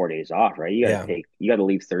 you need 4 days off, right? Yeah. You got to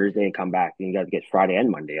leave Thursday and come back, and you got to get Friday and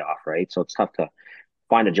Monday off, right? So it's tough to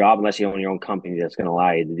find a job unless you own your own company that's going to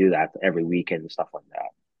allow you to do that every weekend and stuff like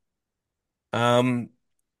that. Um,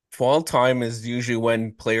 Fall time is usually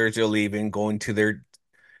when players are leaving, going to their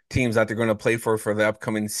teams that they're going to play for the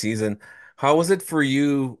upcoming season. How was it for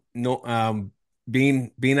you, no,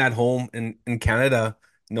 being at home in Canada,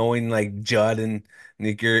 knowing like Judd and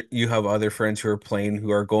Nick, you have other friends who are playing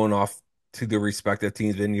who are going off to their respective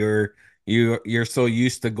teams, and you're so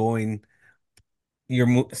used to going,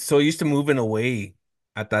 so used to moving away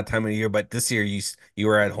at that time of year, but this year you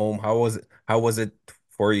were at home. How was it? How was it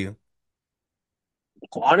for you?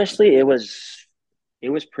 Honestly, it was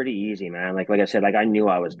pretty easy, man. Like I said, like I knew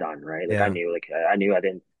I was done, right? Yeah. I knew I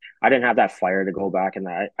didn't have that fire to go back, and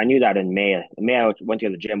I knew that in May. In May, I went to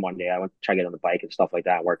the gym one day. I went to try to get on the bike and stuff like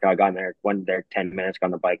that. Work out, got in there, went there 10 minutes, got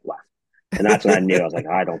on the bike, left. And that's when I knew I was like,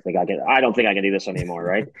 I don't think I can do this anymore,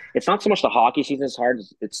 right? It's not so much the hockey season is hard;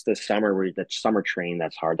 it's the summer the summer train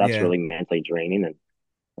that's hard. That's Yeah. really mentally draining, and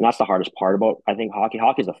that's the hardest part about I think hockey.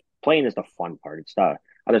 Hockey is the playing is the fun part. It's the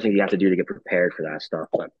other things you have to do to get prepared for that stuff.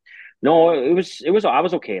 But no, it was I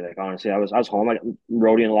was okay. Like honestly, I was home. I'm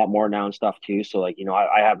roadieing a lot more now and stuff too. So like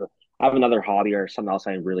I have another hobby or something else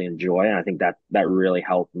I really enjoy, and I think that really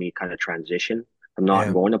helped me kind of transition from not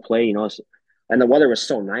Yeah. going to play. And the weather was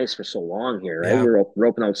so nice for so long here, right? We Yeah. were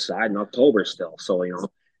roping outside in October still, so it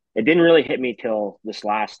didn't really hit me till this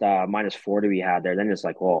last -40 we had there. Then it's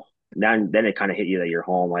like, well, then it kind of hit you that you're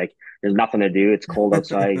home. Like there's nothing to do. It's cold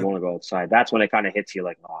outside. You want to go outside. That's when it kind of hits you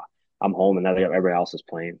like, oh, I'm home and everybody else is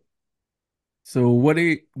playing. So what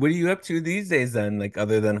are you up to these days then, like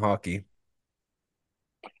other than hockey?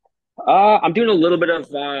 I'm doing a little bit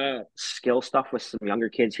of skill stuff with some younger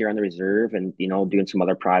kids here on the reserve, and doing some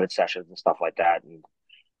other private sessions and stuff like that. And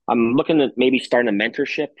I'm looking at maybe starting a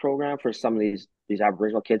mentorship program for some of these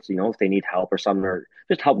Aboriginal kids. If they need help or something, or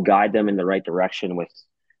just help guide them in the right direction with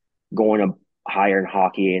going up higher in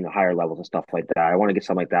hockey and higher levels and stuff like that. I want to get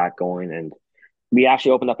something like that going. And we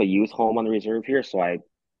actually opened up a youth home on the reserve here, so I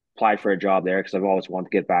applied for a job there because I've always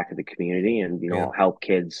wanted to get back to the community and Yeah. help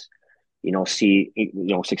kids see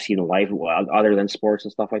succeed in life other than sports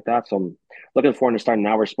and stuff like that. So I'm looking forward to starting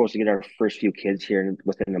now. We're supposed to get our first few kids here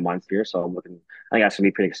within a month here, so I think that's gonna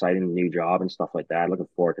be pretty exciting, new job and stuff like that. Looking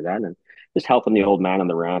forward to that, and just helping the old man on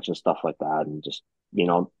the ranch and stuff like that, and just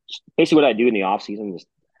basically what I do in the off season, just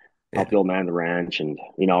help Yeah. the old man on the ranch and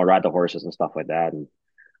ride the horses and stuff like that. And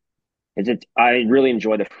I really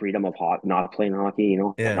enjoy the freedom of not playing hockey,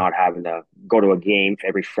 Yeah. not having to go to a game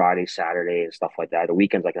every Friday, Saturday, and stuff like that. The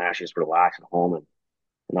weekends I can actually just relax at home and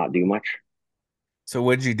not do much. So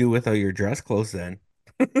what did you do with all your dress clothes then?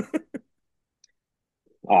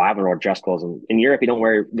 Oh, I haven't worn dress clothes in Europe. You don't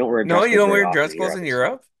wear No, dress you clothes don't very wear often dress in clothes Europe. in It's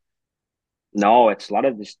Europe? no, it's a lot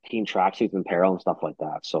of just team tracksuits and apparel and stuff like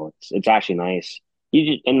that. So it's actually nice.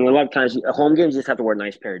 And a lot of times at home games, you just have to wear a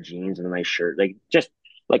nice pair of jeans and a nice shirt, like just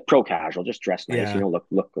like pro casual, just dress nice, Yeah.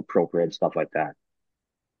 look appropriate, stuff like that.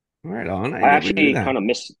 Right on. I I never knew actually that. kind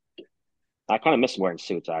of miss wearing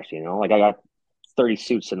suits actually, like I got 30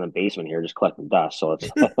 suits in the basement here just collecting dust. So it's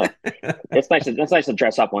it's nice to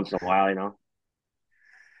dress up once in a while.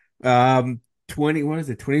 20, what is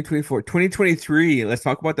it? 2024, 2023. Let's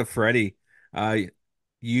talk about the Freddie. Uh,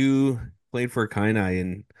 you played for Kainai,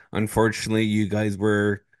 and unfortunately, you guys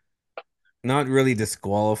were not really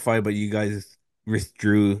disqualified, but you guys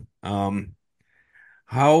withdrew.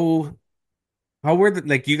 How how were the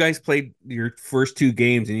like you guys played your first two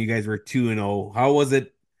games and you guys were 2-0. How was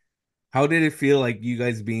it? How did it feel like you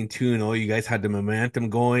guys being 2-0? You guys had the momentum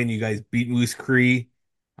going. You guys beat Moose Cree.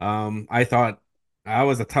 I thought that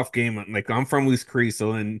was a tough game. Like I'm from Moose Cree,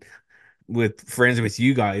 so and with friends with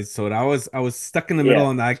you guys. So I was stuck in the middle Yeah.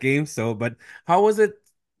 on that game. So, but how was it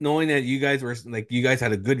knowing that you guys were like you guys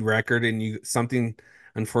had a good record and you something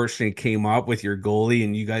unfortunately came up with your goalie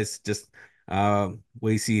and you guys just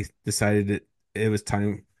Wasey decided it was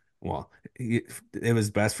time. Well, it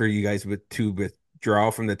was best for you guys to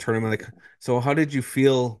withdraw from the tournament. Like, so how did you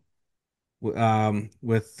feel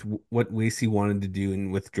with what Wasey wanted to do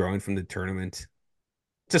and withdrawing from the tournament?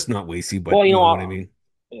 Just not Wasey, but Well, you know what I mean.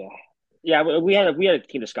 yeah, yeah. We had a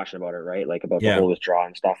team discussion about it, right? Like about the Yeah. whole withdrawal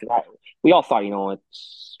and stuff. And we all thought,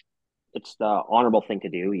 it's the honorable thing to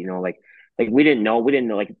do. Like we didn't know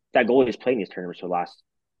like that goalie has played in these tournaments for the last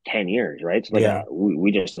 10 years, right? So like Yeah.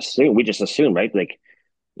 we just assumed, right? Like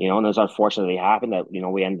and it was unfortunately happened that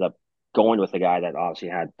we ended up going with the guy that obviously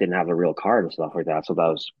didn't have a real card and stuff like that. So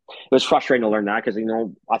it was frustrating to learn that because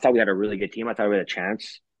I thought we had a really good team. I thought we had a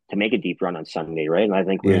chance to make a deep run on Sunday, right? And I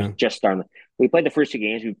think we were Yeah. just starting. We played the first two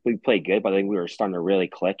games. We played good, but I think we were starting to really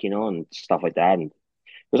click, and stuff like that. And it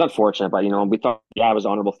was unfortunate, but we thought, yeah, it was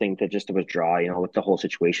an honorable thing to withdraw, with the whole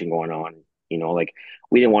situation going on. Like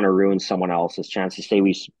we didn't want to ruin someone else's chance to say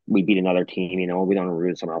we beat another team. We don't want to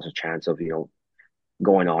ruin someone else's chance of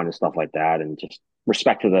going on and stuff like that. And just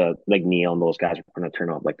respect to the like Neil and those guys were going to turn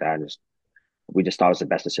up like that. And we just thought it was the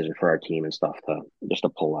best decision for our team and stuff to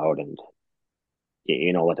pull out and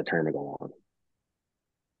let the tournament go on.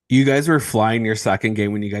 You guys were flying your second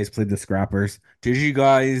game when you guys played the Scrappers. Did you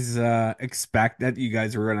guys expect that you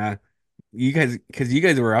guys were gonna because you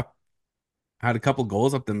guys were up had a couple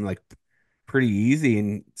goals up them like pretty easy,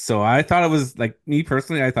 and so I thought it was like me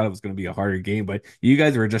personally, I thought it was gonna be a harder game, but you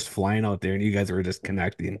guys were just flying out there and you guys were just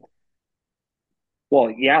connecting. Well,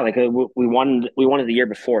 yeah, like we won it the year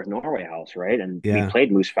before at Norway House, right? And we Yeah.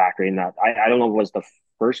 played Moose Factory, and that I don't know if it was the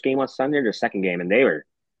first game on Sunday or the second game, and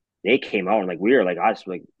they came out and like we were like us,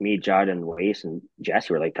 like me, Judd, and Wace and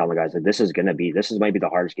Jesse were like telling the guys that this is might be the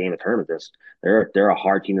hardest game of the tournament. They're a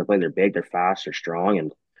hard team to play. They're big, they're fast, they're strong,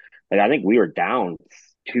 and like I think we were down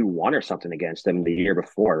 2-1 or something against them the year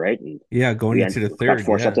before, right? And Yeah, going we into the got third,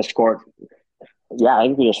 forced up yeah. to score. Yeah, I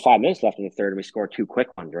think we just 5 minutes left in the third, and we scored two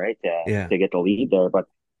quick ones, right, Yeah. to get the lead there. But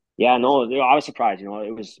yeah, no, I was surprised. It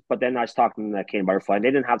was. But then I was talking to that Canadian Butterfly. They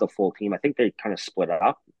didn't have the full team. I think they kind of split it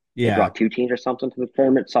up. They Yeah. brought two teams or something to the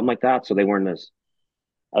tournament, something like that. So they weren't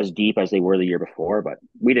as deep as they were the year before. But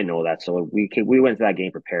we didn't know that, so we went to that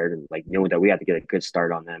game prepared and like knowing that we had to get a good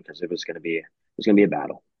start on them because it was gonna be a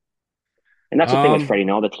battle. And that's the thing with Um, Freddie.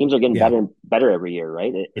 Now the teams are getting yeah, better and better every year,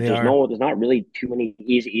 right? they are. There's not really too many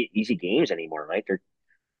easy games anymore, right? They're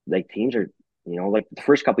like teams are, like the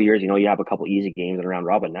first couple of years, you have a couple easy games in a round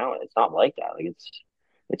robin. Now it's not like that. Like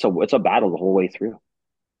it's a battle the whole way through.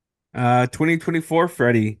 2024,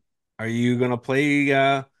 Freddie. Are you gonna play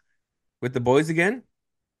with the boys again?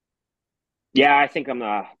 Yeah, I think I'm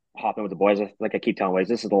gonna hop in with the boys. Like I keep telling boys,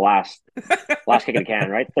 this is the last kick of the can,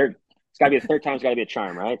 right? Third, it's got to be the third time's got to be a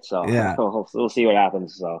charm, right? So Yeah. we'll see what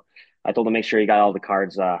happens. So I told him make sure you got all the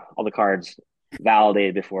cards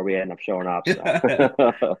validated before we end up showing up.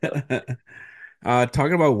 So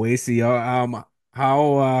Talking about Wasey,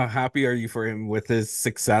 how happy are you for him with his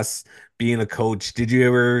success being a coach? Did you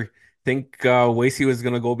ever think Wasey was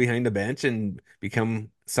gonna go behind the bench and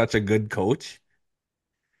become such a good coach?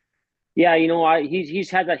 yeah, he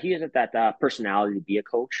has that personality to be a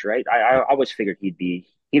coach, right? I always figured he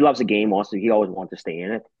loves the game also. He always wanted to stay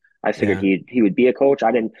in it. I figured Yeah, he would be a coach.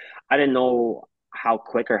 I didn't know how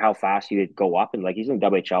quick or how fast he would go up, and like he's in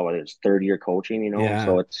WHL with his third year coaching, yeah.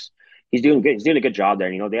 so he's doing good. He's doing a good job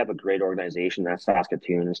there. They have a great organization that's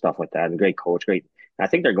Saskatoon and stuff like that, and great coach, great. And I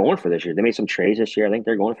think they're going for this year. They made some trades this year. I think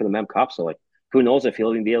they're going for the Mem Cup. So like, who knows if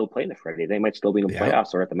he'll even be able to play in the Freddie? They might still be in the Yeah.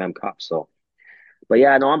 playoffs or at the Mem Cup. So but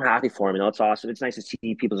yeah, no, I'm happy for him. It's awesome. It's nice to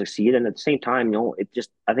see people succeed, and at the same time,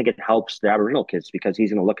 I think it helps the Aboriginal kids because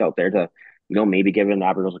he's going to look out there to, maybe give an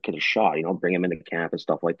Aboriginal kid a shot. Bring him into camp and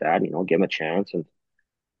stuff like that. Give him a chance and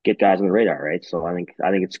get guys on the radar, right? So I think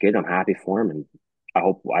it's good. I'm happy for him, and I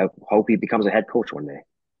hope he becomes a head coach one day.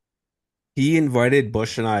 He invited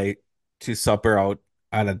Bush and I to supper out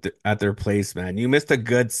at their place, man. You missed a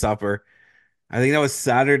good supper. I think that was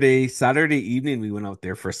Saturday evening we went out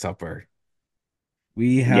there for supper.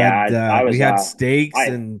 Yeah, I We was had steaks I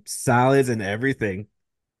and salads and everything.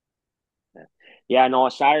 yeah, no,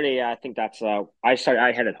 Saturday. I think that's.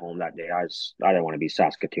 I headed home that day. I didn't want to be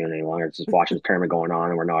Saskatoon any longer. It's just watching the tournament going on,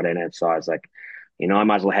 and we're not in it. So I was like, I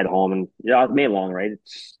might as well head home. And I made it long, right?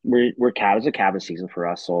 It's a cabin season for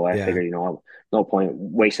us. So I Yeah. figured, no point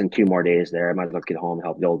wasting 2 more days there. I might as well get home and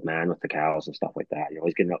help the old man with the cows and stuff like that.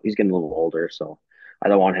 He's getting a little older, so I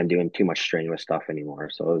don't want him doing too much strenuous stuff anymore.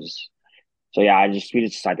 So yeah, we just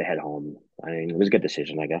decided to head home. I mean, it was a good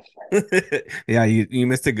decision, I guess. Yeah, you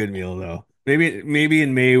missed a good meal though. Maybe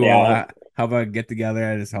in May we'll Yeah, have a get together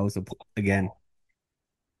at his house again.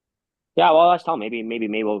 yeah, well, that's tell maybe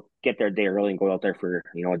we'll get there a day early and go out there for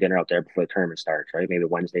a dinner out there before the tournament starts, right? Maybe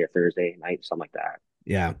Wednesday or Thursday night, something like that.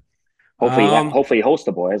 Yeah. Um, Hopefully host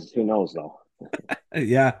the boys. Who knows though?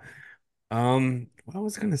 yeah. What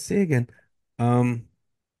was I gonna say again? Um,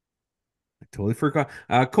 I totally forgot.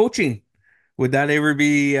 Coaching. Would that ever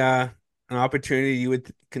be an opportunity you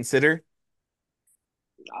would consider?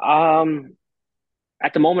 Um,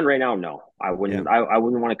 at the moment right now, no, I Yeah. wouldn't. I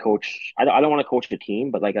wouldn't want to coach. I don't want to coach the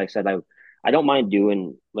team, but like I said, I don't mind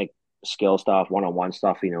doing like skill stuff, one-on-one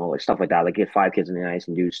stuff, like stuff like that. Like get 5 kids in the ice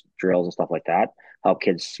and do drills and stuff like that. Help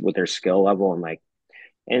kids with their skill level and like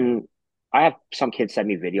and I have some kids send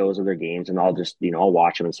me videos of their games, and I'll just I'll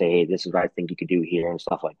watch them and say, hey, this is what I think you could do here and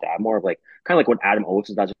stuff like that. More of like kind of like what Adam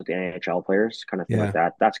Oates does with the NHL players, kind of thing like Yeah.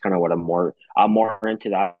 that. That's kind of what I'm more into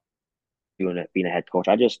that doing it being a head coach.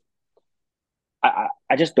 I just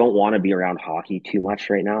don't want to be around hockey too much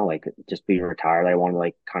right now. Like just being retired, I want to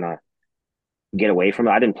like kind of get away from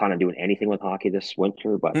it. I didn't plan on doing anything with hockey this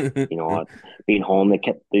winter, but being home, they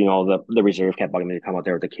kept the reserve kept bugging me to come out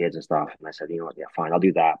there with the kids and stuff, and I said, you know what, yeah, fine, I'll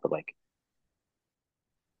do that, but like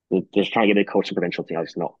just trying to get a coach and provincial team. I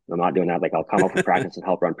just no, I'm not doing that. Like I'll come up for practice and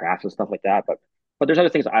help run practice and stuff like that. But there's other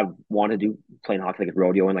things I want to do playing hockey, like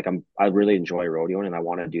rodeoing. Like I really enjoy rodeoing and I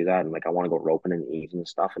want to do that. And like I want to go roping in the eves and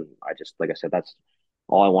stuff. And I just like I said, that's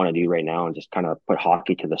all I want to do right now and just kind of put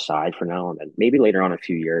hockey to the side for now. And then maybe later on in a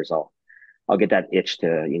few years I'll get that itch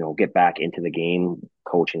to, get back into the game,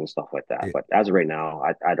 coaching and stuff like that. Yeah. But as of right now,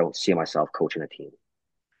 I don't see myself coaching a team.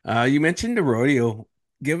 You mentioned the rodeo.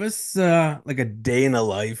 Give us like a day in the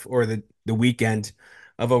life or the weekend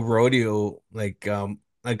of a rodeo. Like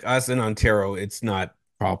us in Ontario, it's not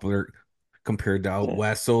popular compared to out Yeah.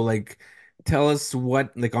 west. So like tell us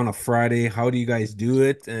what like on a Friday, how do you guys do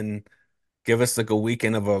it? And give us like a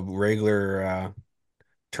weekend of a regular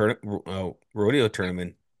rodeo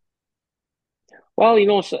tournament. Well,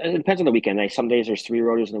 it depends on the weekend. Like some days there's three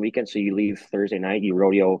rodeos in the weekend, so you leave Thursday night, you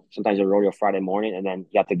rodeo. Sometimes you rodeo Friday morning, and then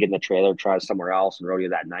you have to get in the trailer, try somewhere else, and rodeo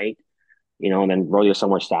that night. And then rodeo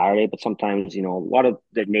somewhere Saturday. But sometimes, a lot of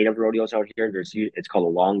the native rodeos out here, it's called a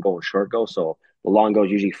long go and short go. So the long go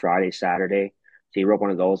is usually Friday, Saturday. So you rope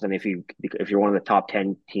one of those, and if you're one of the top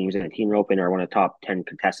 10 teams in a team roping or one of the top 10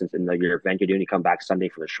 contestants in your event you're doing, you come back Sunday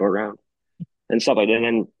for the short round and stuff like that, and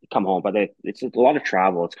then come home. But it's a lot of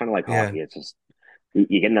travel. It's kind of like Yeah. hockey. It's just you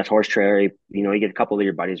get in that horse trailer, you get a couple of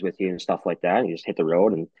your buddies with you and stuff like that, and you just hit the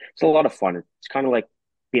road, and it's a lot of fun. It's kind of like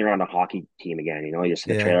being around a hockey team again. You just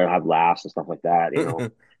hit the Yeah. trailer, have laughs and stuff like that.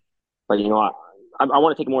 But I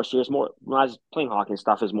want to take it more serious. More when I was playing hockey and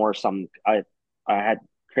stuff is more some I had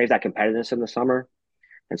craved that competitiveness in the summer,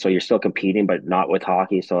 and so you're still competing, but not with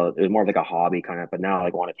hockey. So it was more of like a hobby kind of. But now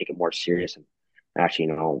like, I want to take it more serious and actually,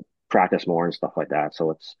 practice more and stuff like that.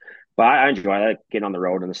 So but I enjoy like getting on the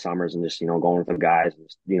road in the summers and just going with the guys and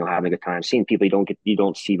just, having a good time, seeing people you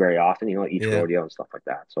don't see very often. Each Yeah. rodeo and stuff like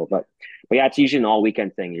that. So, but yeah, it's usually an all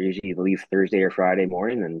weekend thing. You usually leave Thursday or Friday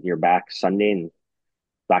morning, and you're back Sunday and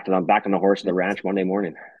back on the horse at the ranch Monday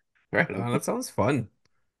morning. Right on. That sounds fun.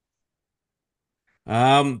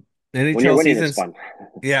 Um, When you're NHL winning, it's seasons. fun.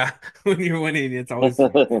 Yeah, when you're winning, it's always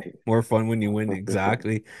more fun when you win.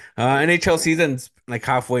 Exactly. NHL season's like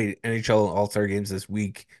halfway. NHL All-Star games this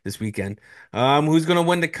weekend. Who's gonna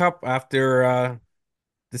win the cup after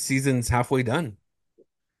the season's halfway done?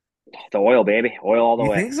 The oil, baby, oil all the You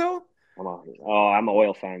way. think so? I'm an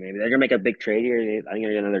oil fan, maybe they're gonna make a big trade here. I think they're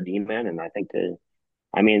gonna get another D man, and I think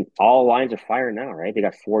I mean, all lines are firing now, right? They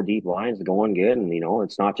got four deep lines going good, and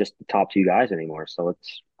it's not just the top two guys anymore. So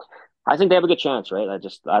I think they have a good chance, right?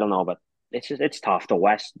 I don't know, but it's tough. The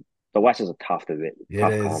West is a It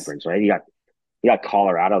tough is. conference, right? You got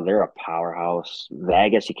Colorado, they're a powerhouse.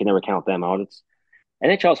 Vegas, you can never count them out.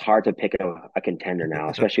 NHL is hard to pick a contender now,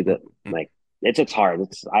 especially like it's hard.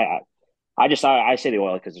 I say the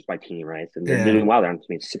Oilers because it's my team, right? And they're Yeah. doing well. They're on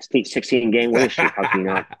 16 game winning streak. How can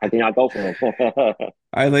you not go for them?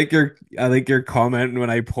 I like your comment when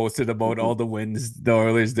I posted about all the wins the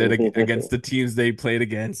Oilers did against the teams they played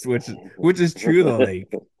against, which is true though. Like,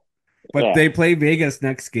 but Yeah. they play Vegas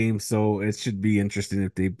next game, so it should be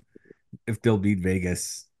interesting if they'll beat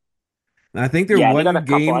Vegas. And I think they're Yeah, they got a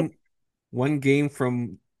couple. one game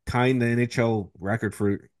from tying the NHL record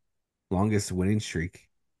for longest winning streak.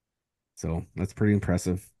 So that's pretty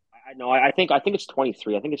impressive. I know. I think it's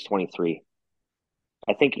 23. I think it's 23.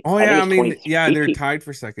 I think Oh I think yeah, I it's mean, 23. yeah, they're tied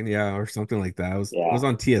for second, yeah, or something like that. It was Yeah.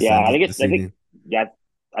 on Yeah, TSN this I think evening. yeah,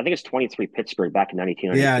 I think it's 23 Pittsburgh back in Yeah,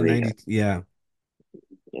 1993. 90, yeah.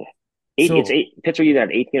 Yeah. It's So eight. Pittsburgh either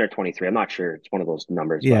had 18 or 23. I'm not sure. It's one of those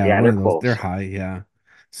numbers, but yeah, yeah, one they're of those. They're close. high, yeah.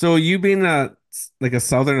 So you being a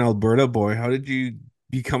southern Alberta boy, how did you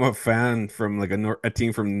become a fan from like a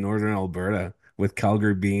team from northern Alberta with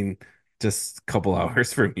Calgary being just a couple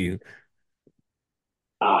hours from you?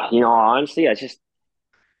 Honestly, I just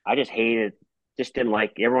hated, just didn't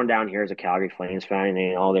like everyone down here is a Calgary Flames fan,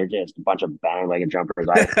 and they're just a bunch of bandwagon jumpers.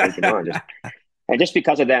 I think and just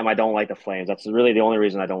because of them, I don't like the Flames. That's really the only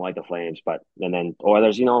reason I don't like the Flames. But and then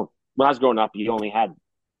Oilers, when I was growing up, you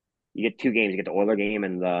get two games. You get the Oiler game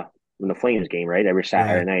and the Flames game, right? Every Yeah.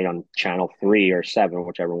 Saturday night on Channel 3 or 7,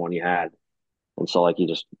 whichever one you had. And so like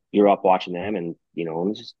you're up watching them, and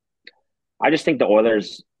I just think the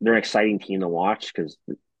Oilers, they're an exciting team to watch because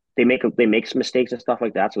they make some mistakes and stuff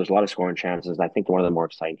like that. So there's a lot of scoring chances. I think they're one of the more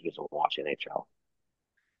exciting teams to watch in NHL.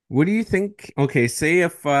 What do you think? Okay, say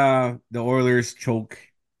if the Oilers choke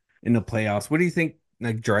in the playoffs, what do you think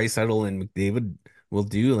like Draisaitl and McDavid will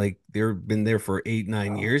do? Like they've been there for 8,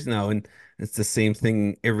 9 years now, and it's the same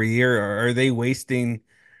thing every year. Are they wasting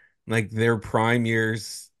like their prime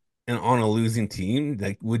years and on a losing team?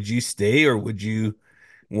 Like, would you stay or would you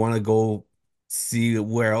want to go see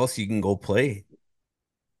where else you can go play?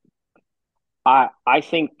 I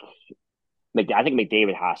think I think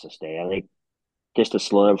McDavid has to stay. I think just to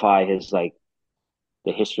solidify his like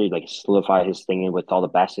the history, like solidify his thing with all the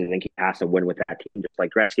best. I think he has to win with that team. Just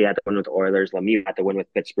like Gretzky had to win with the Oilers, Lemieux had to win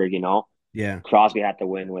with Pittsburgh. Yeah. Crosby had to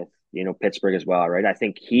win with Pittsburgh as well, right? I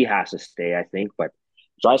think he has to stay. I think, but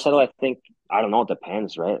Draisaitl, I think I don't know. It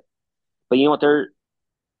depends, right? But you know what?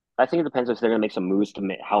 I think it depends if they're going to make some moves to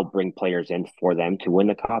help bring players in for them to win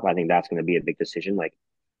the cup. I think that's going to be a big decision.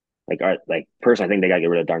 Personally, I think they got to get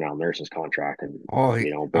rid of Darnell Nurse's contract and Oh, I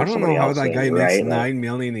bring don't know somebody how else that in, guy makes right? 9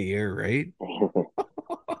 million a year, right?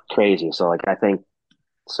 Crazy. So I think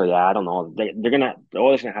so. Yeah, I don't know. The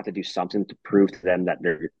Oilers gonna have to do something to prove to them that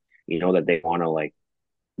that they want to like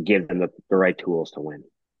give them the right tools to win.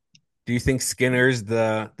 Do you think Skinner's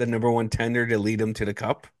the number one tender to lead him to the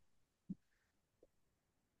cup?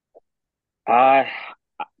 Uh,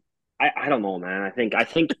 I don't know, man. I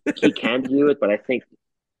think he can do it, but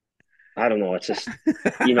I don't know. It's just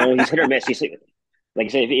he's hit or miss. He's like I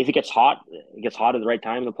say, if it gets hot at the right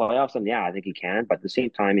time in the playoffs, then yeah, I think he can. But at the same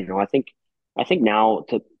time, I think now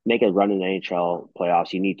to make a run in the NHL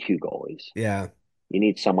playoffs, you need two goalies. Yeah. You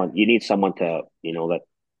need someone to that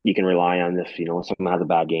you can rely on if someone has a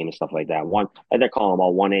bad game and stuff like that. They're calling them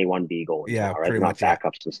all 1A, 1B goalies Yeah, now, right? pretty They're not much, yeah.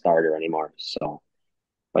 backups and starter anymore. So,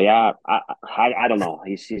 but yeah, I don't know.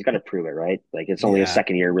 He's got to prove it, right? Like it's only his Yeah.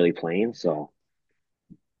 second year really playing, so.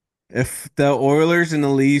 If the Oilers and the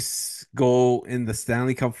Leafs go in the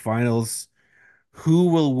Stanley Cup Finals, who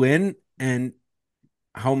will win and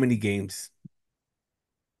how many games?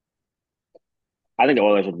 I think the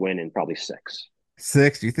Oilers would win in probably six.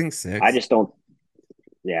 Six? Do you think I six? just don't.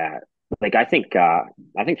 Yeah, like I think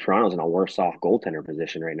Toronto's in a worse off goaltender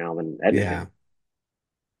position right now than Yeah. Edmonton.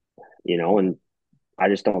 And I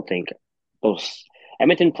just don't think those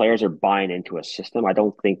Edmonton players are buying into a system. I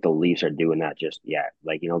don't think the Leafs are doing that just yet.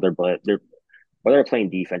 Like they're whether they're playing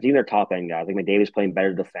defense, even their top end guys, like McDavid's playing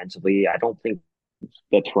better defensively. I don't think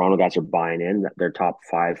the Toronto guys are buying in. That their top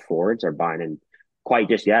five forwards are buying in quite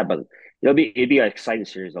just yet. But it'd be an exciting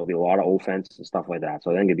series. There'll be a lot of offense and stuff like that.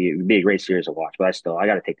 So I think it'd be a great series to watch. But I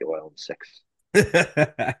got to take the Oil in six.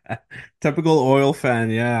 Typical oil fan,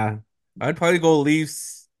 yeah. I'd probably go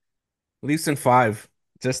Leafs in five.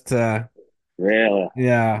 Just Really,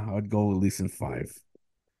 yeah, I'd go Leafs in five.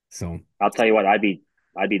 So I'll tell you what. I'd be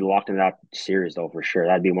locked in that series though for sure.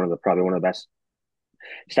 That'd be probably one of the best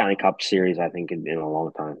Stanley Cup series I think in a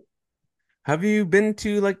long time. have you been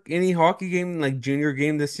to like any hockey game, like junior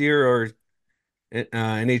game this year or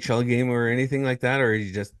NHL game or anything like that, or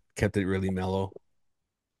you just kept it really mellow?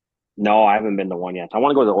 No, I haven't been to one yet. I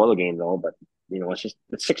want to go to the Oil game though, but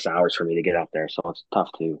it's 6 hours for me to get up there, so it's tough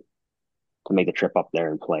to make the trip up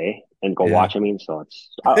there and play and go Yeah. watch. I mean, so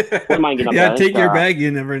I wouldn't mind getting up Yeah, there. I think, take your bag.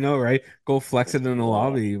 You never know, right? Go flex it in the yeah,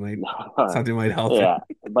 lobby. You might something might help it. yeah,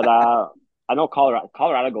 but I know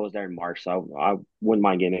Colorado goes there in March, so I wouldn't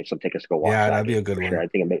mind getting some tickets to go watch Yeah, that that'd be a game good for sure. one. I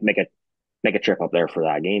think make a trip up there for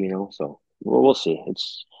that game, so we'll see.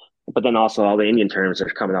 But then also all the Indian tournaments are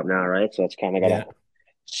coming up now, right? So it's kind of gotta Yeah.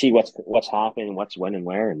 see what's happening, what's when and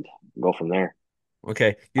where, and go from there.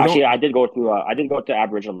 Okay. You Actually, don't. I did go to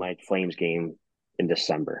Aboriginal Night Flames game in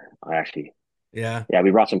December. I actually, Yeah. yeah,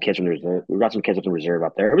 we brought some kids from the reserve. We brought some kids up from reserve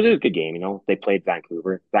up there. It was a good game. They played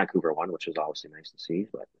Vancouver. Vancouver won, which was obviously nice to see.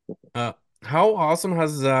 But How awesome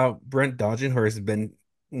has Brent Dodgenhurst been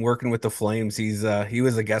working with the Flames? He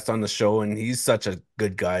was a guest on the show and he's such a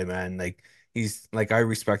good guy, man. Like he's like I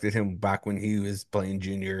respected him back when he was playing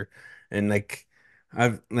junior and like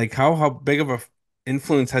I've like how big of a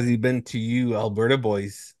influence has he been to you Alberta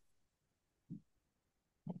boys?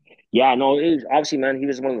 yeah, no, it was obviously, man, he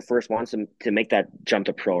was one of the first ones to make that jump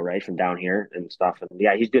to pro, right, from down here and stuff. And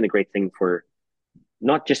yeah, he's doing a great thing for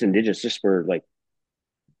not just Indigenous, just for like,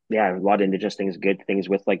 yeah, a lot of Indigenous things, good things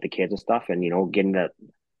with like the kids and stuff, and getting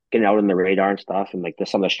out on the radar and stuff, and like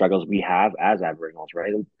some of the struggles we have as Aboriginals,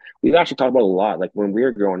 right? And we've actually talked about a lot. Like when we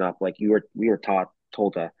were growing up, like we were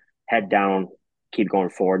told to head down, keep going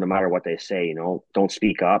forward, no matter what they say. Don't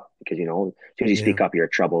speak up because as soon as you speak Yeah. up, you're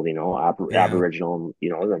troubled. Yeah. Aboriginal,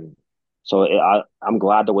 and so I'm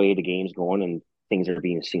glad the way the game's going, and things are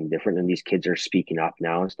being seen different, and these kids are speaking up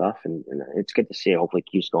now and stuff, and it's good to see. Hopefully,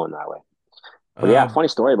 it keeps going that way. But yeah, Um, funny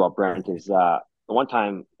story about Brent is one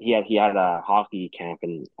time he had a hockey camp,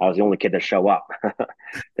 and I was the only kid to show up.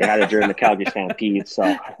 They had it during the Calgary Stampede, so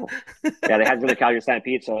yeah, they had it during the Calgary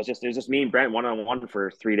Stampede. So it was just me and Brent 1-on-1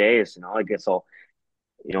 for 3 days, I guess so.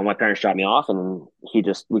 My parents dropped me off, and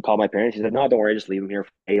we called my parents. He said, "No, don't worry, just leave him here.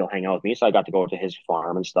 He'll hang out with me." So I got to go to his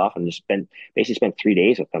farm and stuff, and just basically spent 3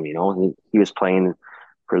 days with him. He was playing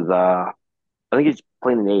for I think he was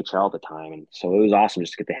playing in the AHL at the time, and so it was awesome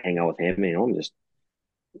just to get to hang out with him. And just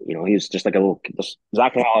he was just like a little just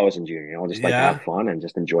exactly how I was in junior. Just like to have yeah. fun and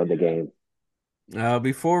just enjoy the game.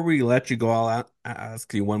 Before we let you go,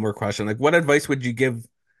 ask you one more question. Like, what advice would you give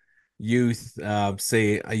youth,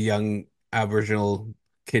 say a young Aboriginal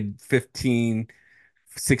kid, 15,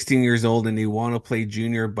 16 years old, and they want to play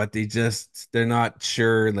junior, but they're not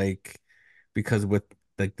sure, like, because with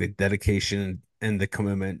like the dedication and the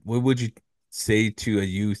commitment, what would you say to a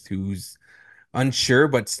youth who's unsure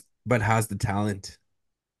but has the talent?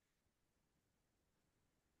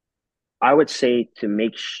 I would say to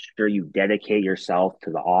make sure you dedicate yourself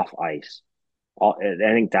to the off ice. I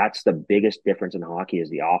think that's the biggest difference in hockey is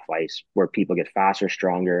the off ice, where people get faster,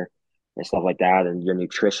 stronger, and stuff like that, and your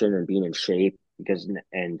nutrition and being in shape. Because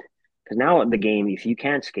now in the game, if you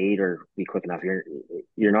can't skate or be quick enough,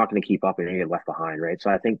 you're not going to keep up and you get left behind, right?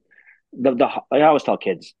 So I think I always tell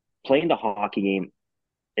kids, playing the hockey game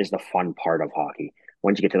is the fun part of hockey.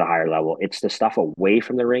 Once you get to the higher level, it's the stuff away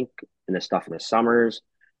from the rink and the stuff in the summers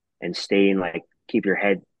and staying like keep your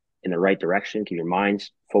head in the right direction, keep your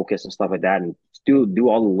minds focused and stuff like that, and do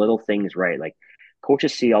all the little things right. Like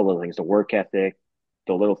coaches see all the things, the work ethic,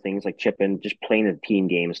 the little things like chipping, just playing a team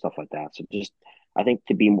game and stuff like that. So just I think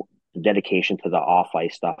to be the dedication to the off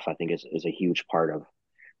ice stuff, I think is a huge part of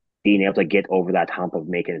being able to get over that hump of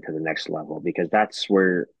making it to the next level because that's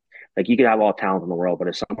where like you could have all talent in the world, but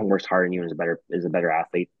if someone works hard on you and is a better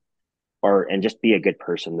athlete, and just be a good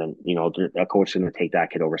person, then a coach is going to take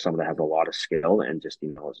that kid over someone that has a lot of skill and just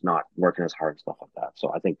is not working as hard and stuff like that.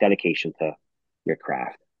 So I think dedication to your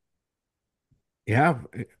craft. Yeah,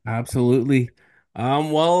 absolutely.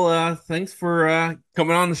 Well, thanks for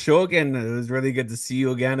coming on the show again. It was really good to see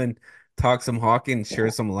you again and talk some hockey and share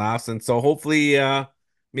Yeah. some laughs. And so hopefully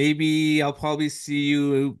maybe I'll probably see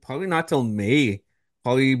you probably not till May.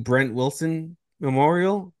 Probably Brent Wilson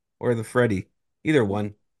Memorial or the Freddie. Either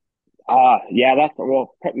one. Yeah, that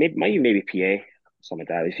well, maybe PA, something like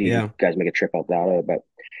that. If you Yeah. guys make a trip out that way, but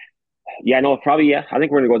yeah, no, probably yeah. I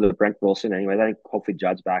think we're gonna go to the Brent Wilson anyway. I think hopefully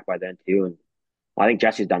Judd's back by then too, and I think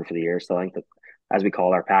Jesse's done for the year. So I think that, as we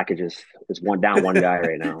call our package is one down one guy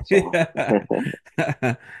right now. So Yeah.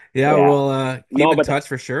 Yeah, yeah, we'll keep no, in but touch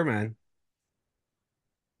for sure, man.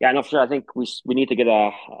 yeah, no, for sure. I think we need to get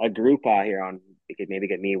a group here on. We could maybe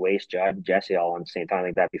get me, Waste, Judd, Jesse all on the same time. I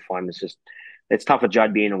think that'd be fun. It's tough with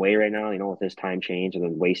Judd being away right now, with his time change, and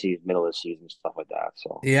then Wasey's middle of the season stuff like that.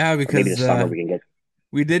 So, Yeah, but maybe because this summer we can get.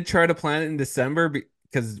 we did try to plan it in December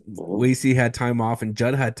because Mhm. Wasey had time off and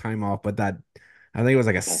Judd had time off, but that I think it was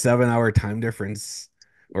like a Yeah, 7 hour time difference,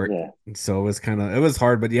 or yeah. so it was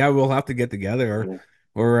hard. But yeah, we'll have to get together, Yeah.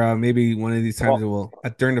 or maybe one of these times Well,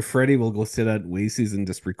 during the Freddy we'll go sit at Wasey's and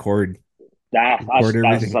just that's record that's what I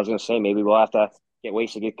everything. was gonna say. Maybe we'll have to get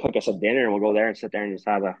Wasey to cook us a dinner, and we'll go there and sit there and just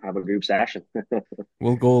have a group session.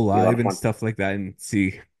 We'll go Be a lot live of and fun. stuff like that and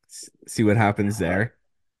see what happens All right.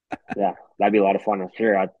 there. Yeah, that'd be a lot of fun. I'm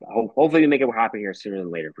sure. Hopefully we make it happen here sooner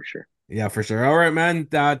than later for sure. Yeah, for sure. All right, man.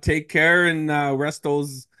 Take care and rest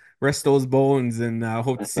those bones and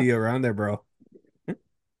hope to see you around there, bro.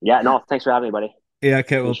 Yeah, no, thanks for having me, buddy. Yeah,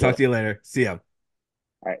 okay, we'll Appreciate talk it. to you later. See ya.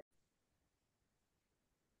 All right.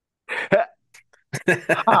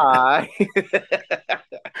 Hi.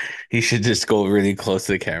 He should just go really close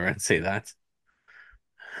to the camera and say that.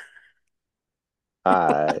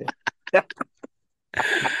 Hi.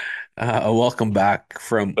 Welcome back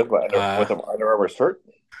from With an Under Armour shirt.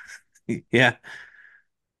 yeah,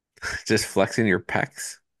 just flexing your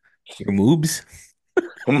pecs, your moobs.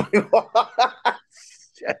 Oh my God.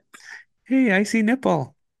 Hey, I see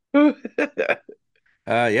nipple. Shit.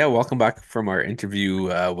 Yeah, welcome back from our interview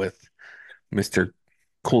with Mr.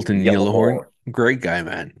 Colton Yellowhorn. Yellowhorn. Great guy,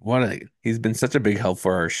 man. He's been such a big help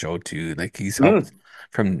for our show too. Like he's helped Mm.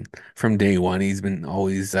 from from day one. He's been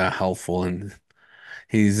always helpful and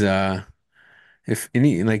he's if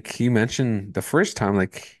any like he mentioned the first time,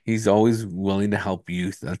 like he's always willing to help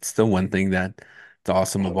youth. That's the one thing that's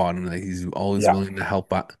awesome about him. Like he's always Yeah. willing to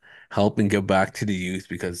help and give back to the youth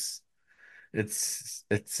because it's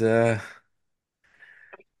it's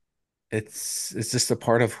just a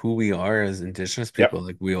part of who we are as Indigenous Yep. people.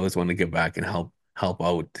 Like we always want to give back and help help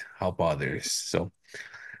others.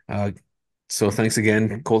 Uh, so thanks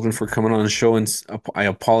again, Colton, for coming on the show. And I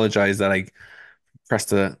apologize that I pressed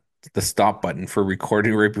the stop button for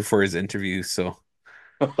recording right before his interview. So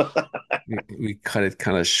we cut it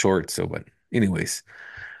kind of short. So, but anyways,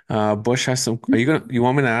 Bush has some. Are you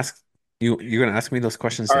want me to ask you're gonna ask me those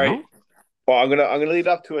questions All right. now? Well, I'm gonna lead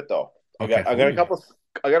up to it though. Okay, I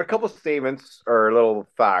got a couple statements or little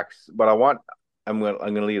facts, but I'm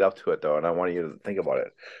gonna lead up to it though, and I want you to think about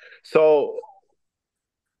it. So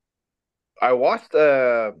I watched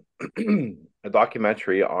a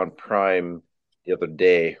documentary on Prime the other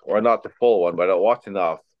day, or not the full one, but I watched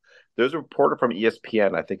enough. There's a reporter from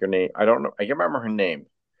ESPN. I think her name. I don't know. I can't remember her name,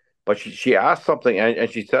 but she asked something, and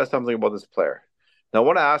she says something about this player. Now I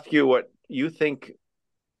want to ask you what you think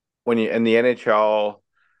when you in the NHL,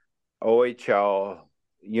 OHL,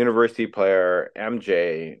 university player,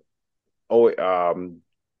 MJ,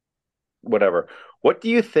 whatever. What do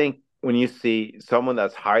you think when you see someone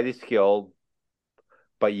that's highly skilled,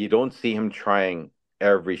 but you don't see him trying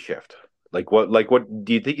every shift? What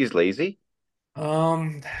do you think he's lazy?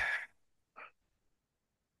 Um,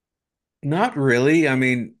 Not really. I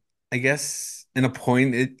mean, I guess in a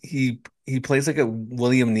point he plays like a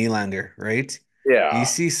William Nylander, right? You Yeah.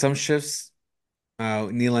 see some shifts,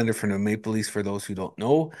 Nylander from the Maple Leafs, for those who don't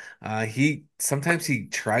know. He sometimes he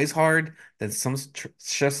tries hard, then some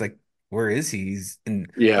shifts like where is he?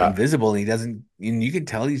 Yeah. Invisible and he doesn't and you can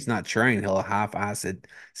tell he's not trying. He'll half-ass it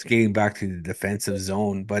skating back to the defensive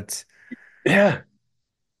zone. But Yeah.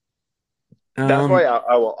 That's why um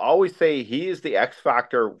I will always say he is the X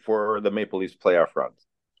factor for the Maple Leafs playoff runs.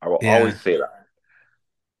 I will yeah. always say that.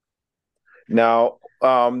 Now,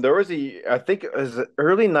 there was I think it was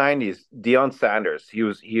early '90s. Deion Sanders. He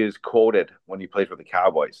was quoted when he played for the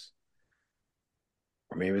Cowboys,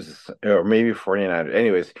 or maybe it was, or maybe 49ers.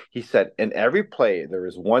 Anyways, he said in every play there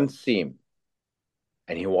is one seam,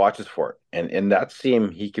 and he watches for it. And in that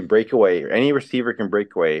seam, he can break away. Any receiver can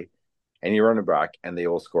break away, any running back, and they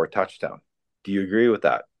will score a touchdown. Do you agree with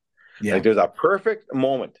that? Like Yeah. there's a perfect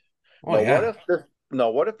moment. Oh Now, what yeah. if this? No,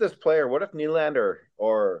 what if this player? What if Nylander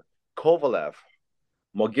or Kovalev,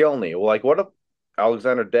 Mogilny? Like, what if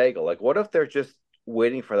Alexander Daigle? Like, what if they're just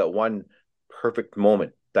waiting for that one perfect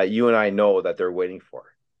moment that you and I know that they're waiting for?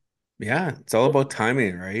 Yeah. It's all about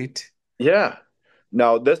timing, right? Yeah.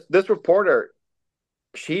 Now, this reporter,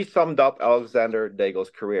 she summed up Alexander Daigle's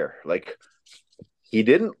career. Like, he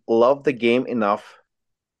didn't love the game enough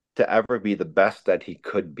to ever be the best that he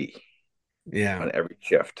could be Yeah. on every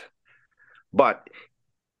shift, but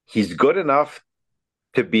he's good enough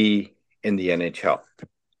to be in the NHL.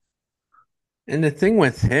 And the thing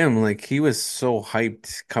with him, like he was so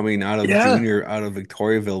hyped coming out of Yeah. junior out of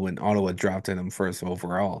Victoriaville when Ottawa drafted him first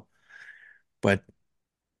overall. But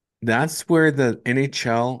that's where the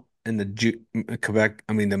NHL and the Quebec,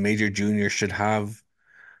 I mean the major juniors should have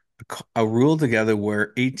a rule together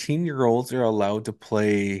where 18-year-olds are allowed to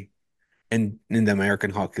play in the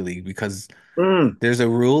American Hockey League because Mm. there's a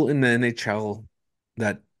rule in the NHL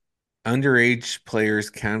that underage players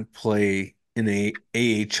can't play in a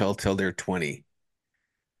AHL till they're 20.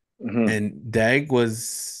 Hmm. And Dag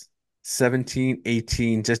was 17,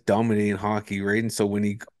 18, just dominating hockey, right? And so when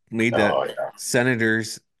he made the Oh yeah.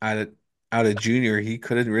 Senators out of junior, he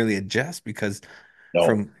couldn't really adjust because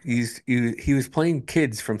No. he was playing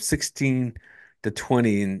kids from 16 to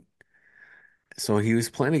 20, and so he was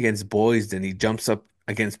playing against boys, then he jumps up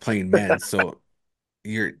against playing men. So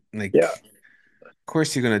you're like, Yeah. of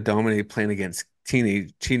course you're gonna dominate playing against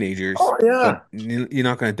teenagers, Oh but yeah. you're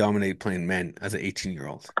not gonna dominate playing men as an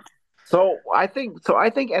 18-year-old. I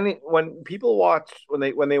think any when people watch when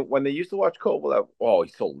they used to watch Kovalev, oh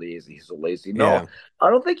he's so lazy, he's so lazy. No, Yeah, I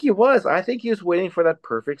don't think he was. I think he was waiting for that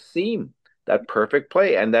perfect seam, that perfect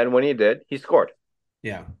play, and then when he did, he scored.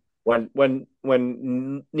 yeah. When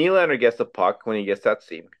Nylander gets the puck, when he gets that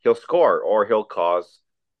seam, he'll score or he'll cause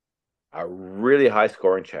a really high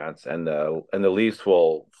scoring chance, and the Leafs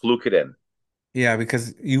will fluke it in. Yeah,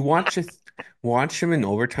 because you watch him in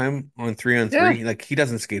overtime on three on Yeah. three, like he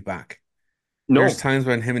doesn't skate back. There's No. times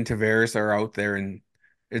when him and Tavares are out there and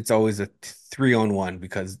it's always a 3-on-1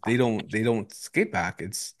 because they don't skate back.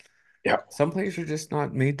 It's Yeah. some players are just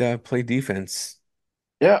not made to play defense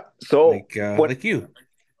Yeah. So what? like you.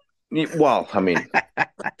 Well, I mean,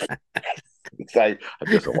 I'm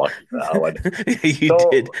just lucky for that one. You So,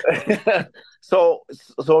 did. so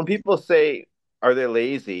when people say, "Are they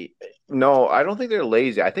lazy?" No, I don't think they're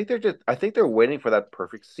lazy. I think they're waiting for that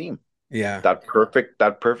perfect seam, Yeah. that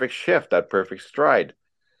perfect shift, that perfect stride.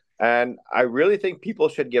 And I really think people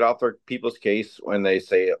should get off their people's case when they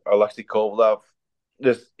say Alexei Kovalev.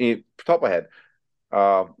 Just top of my head,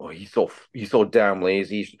 Oh, he's so damn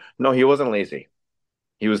lazy. No, he wasn't lazy.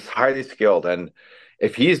 He was highly skilled, and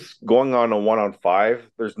if he's going on a 1-on-5,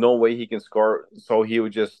 there's no way he can score. So he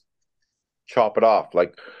would just chop it off.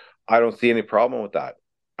 Like I don't see any problem with that.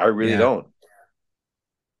 I really Yeah. don't.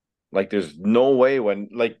 Like there's no way when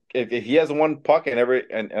like if he has one puck and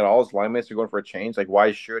and all his line mates are going for a change, like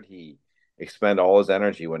why should he expend all his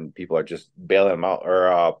energy when people are just bailing him out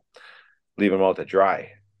or leave him out to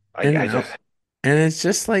dry? I And just and it's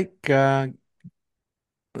just like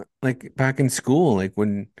back in school, like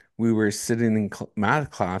when we were sitting in cl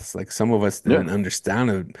math class, like some of us yeah didn't understand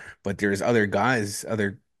it, but there's other guys,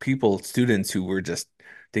 other people, students who were just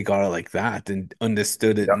they got it like that and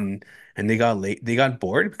understood it, yeah and they got late, they got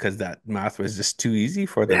bored because that math was just too easy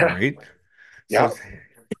for them, yeah right? So yeah.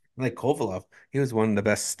 like Kovalov, he was one of the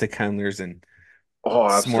best stick handlers and Oh,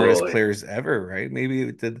 smartest absolutely. players ever, right?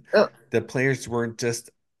 Maybe Yeah. the players weren't just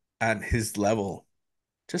at his level.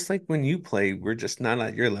 Just like when you play, we're just not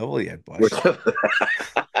at your level yet, Bush.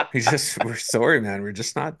 We're sorry, man. We're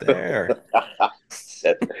just not there.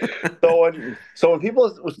 Shit. So when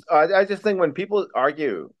people, I just think when people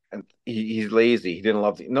argue and he's lazy, he didn't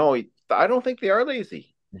love the, no, I don't think they are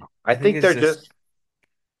lazy. I I think think it's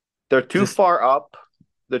they're too just far up.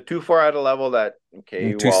 They're too far at a level that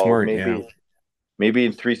okay, too well smart. Yeah. maybe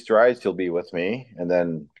in 3 strides he'll be with me, and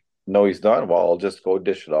then no, he's not. Well, I'll just go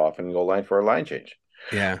dish it off and go line for a line change.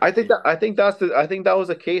 Yeah. I think that was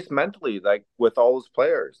a case mentally, like with all those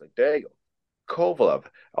players, like Daigle, Kovalev,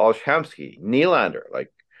 Alshamsky, Nylander,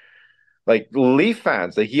 like Leaf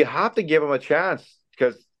fans, like you have to give him a chance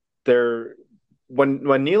because they're when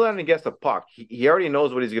Nylander gets the puck, he already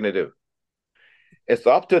knows what he's going to do. It's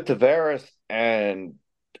up to Tavares and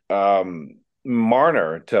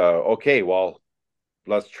Marner to okay, well,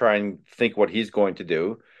 let's try and think what he's going to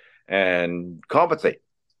do and compensate.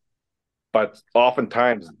 But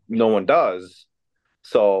oftentimes, no one does.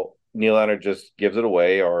 So Nylander just gives it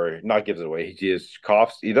away, or not gives it away. He just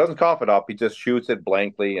coughs. He doesn't cough it up. He just shoots it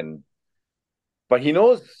blankly, and but he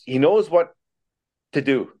knows what to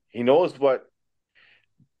do. He knows what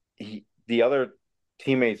the other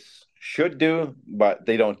teammates should do, but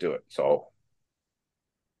they don't do it. So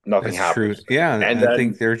nothing That's true. happens. Yeah. And I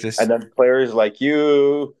think then they're and just, then players like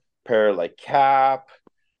you, pair like Cap,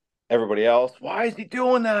 everybody else. Why is he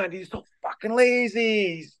doing that? He's so fucking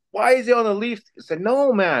lazy. Why is he on the Leafs? I said,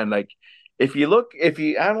 no, man. Like, if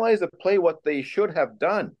you analyze the play, what they should have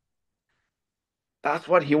done, that's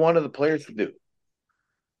what he wanted the players to do.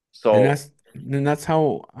 and So, that's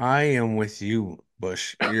how I am with you,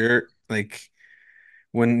 Bush. You're like,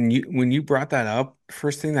 when you brought that up,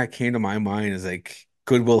 first thing that came to my mind is like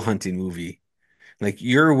Good Will Hunting movie. Like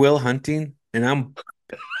you're Will Hunting and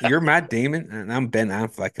you're Matt Damon and I'm Ben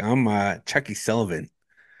Affleck. I'm Chucky Sullivan.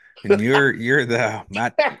 And you're the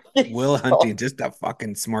Matt Will Hunting, just a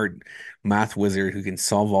fucking smart math wizard who can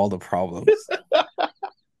solve all the problems.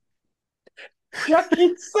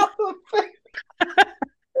 Chucky Sullivan,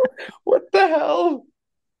 what the hell?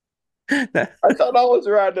 I thought that was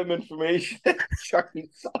random information. Chucky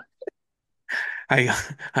Sullivan. I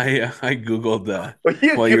I Googled I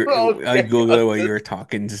Okay. Googled it while you were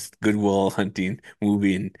talking, just Good Will Hunting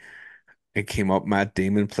movie, and it came up. Matt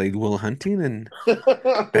Damon played Will Hunting, and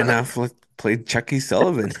Ben Affleck played Chucky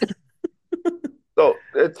Sullivan. So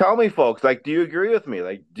tell me, folks, like, do you agree with me?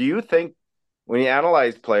 Like, do you think when you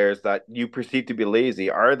analyze players that you perceive to be lazy,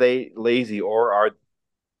 are they lazy or are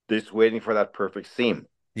they just waiting for that perfect seam?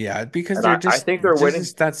 Yeah, because And I think they're they're waiting.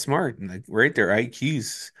 just that smart, and like right,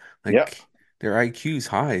 Yeah, their IQ's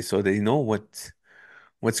high, so they know what's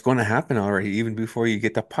going to happen already, even before you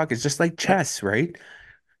get the puck. It's just like yeah, chess, right?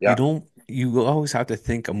 yeah. You always have to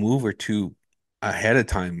think a move or two ahead of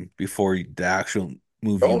time before the actual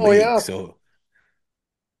move you Oh make. yeah, So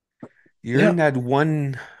you're yeah. in that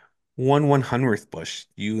one hundredth Bush,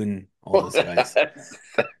 you and all those guys.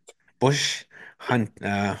 Bush Hunt,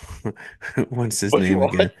 what's his Which name one?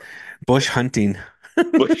 again? Bush Hunting.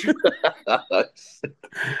 Which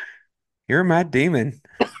You're Matt Damon.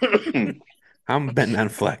 I'm Ben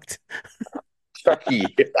Affleck.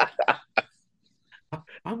 Chucky?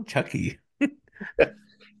 I'm Chucky.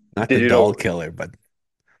 Not the Did you doll know? killer, but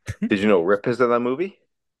Did you know Rip is in that movie?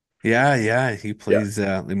 yeah, yeah. He Yeah. plays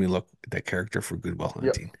let me look at the character for Good Will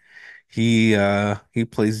Yep. Hunting. He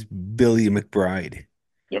plays Billy McBride.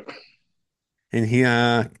 Yep.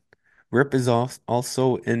 And Rip is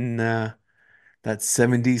also in that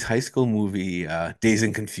 70s high school movie, Dazed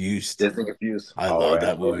and Confused. Disney confused. I All love right.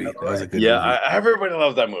 that All right. movie. All That was a right. good Yeah, movie. everybody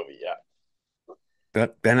loves that movie. Yeah,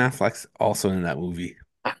 But Ben Affleck's also in that movie.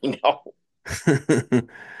 I know.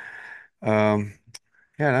 Um,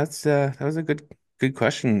 yeah, that was a good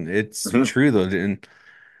question. It's Hmm. true though, and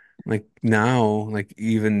like now, like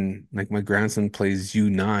even like my grandson plays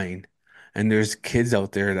U9, and there's kids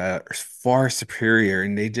out there that are far superior,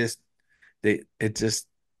 and they it just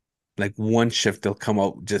like one shift they'll come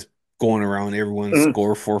out just going around everyone Hmm.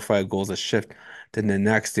 score 4 or 5 goals a shift. Then the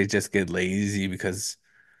next they just get lazy because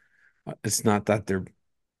it's not that they're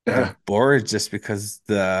bored, just because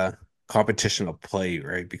the competition of play,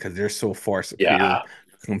 right? Because they're so far superior Yeah.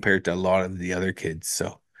 compared to a lot of the other kids.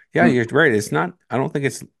 So yeah, Hmm. you're right. It's not, I don't think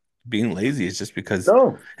it's being lazy.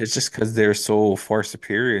 No. It's just because they're so far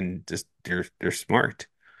superior and just they're smart.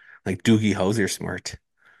 Like Doogie Howser smart.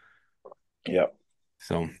 Yeah.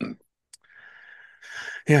 So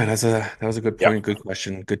yeah, that was a good Yeah. point, good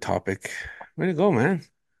question, good topic. Way to go, man.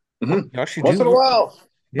 Hmm. You actually Once in a do. while.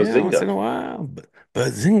 Yeah, once Bazinga. in a while.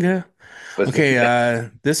 But Zinga. Okay, Bazinga.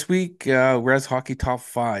 this week, Rez Hockey Top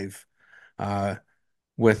 5. Uh,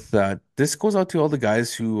 with this goes out to all the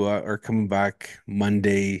guys who are coming back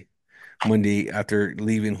Monday after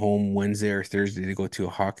leaving home Wednesday or Thursday to go to a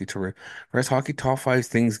hockey tour. Rez Hockey Top 5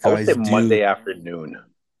 things I would say guys Monday do. afternoon.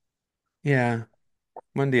 Yeah,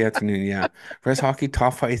 Monday afternoon, yeah. Rez Hockey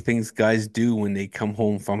Top 5 things guys do when they come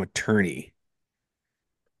home from a tourney.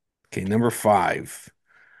 Okay, number 5.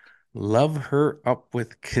 Love her up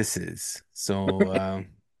with kisses. So,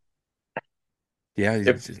 yeah, you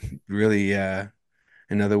If just really,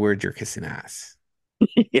 in other words, you're kissing ass.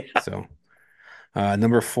 yeah. So,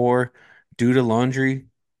 number 4, do the laundry,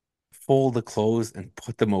 fold the clothes, and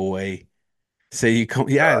put them away. Say you come,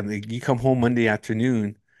 yeah, like you come home Monday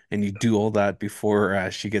afternoon and you do all that before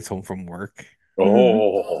she gets home from work. Mhm.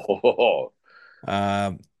 Oh.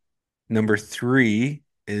 Uh, number 3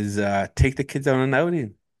 is take the kids out on an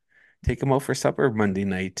outing. Take them out for supper Monday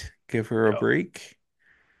night. Give her a Yeah. break.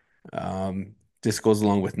 This goes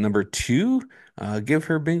along with number 2. Give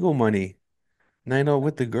her bingo money. Night out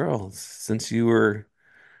with the girls. Since you were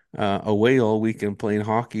away all weekend playing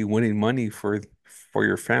hockey, winning money for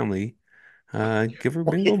your family, give her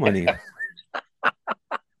bingo money.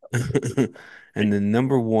 And then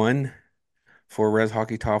number 1 for Res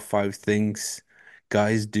Hockey Top 5 things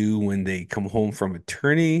guys do when they come home from a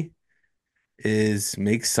tourney is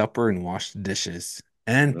make supper and wash the dishes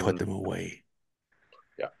and put Mm, them away.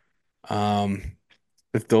 yeah. Um,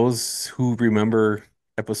 if those who remember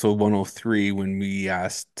episode 103 when we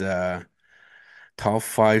asked top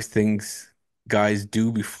 5 things guys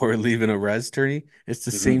do before leaving a res tourney, it's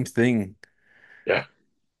the Hmm. same thing. Yeah.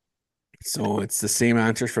 So it's the same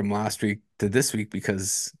answers from last week to this week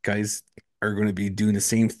because guys are going to be doing the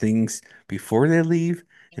same things before they leave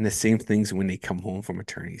and the same things when they come home from a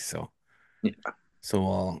tourney. So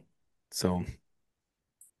I'll, so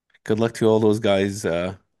good luck to all those guys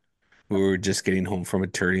who are just getting home from a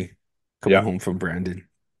tourney, coming Yeah. home from Brandon.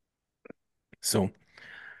 So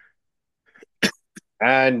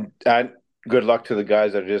And good luck to the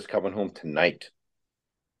guys that are just coming home tonight,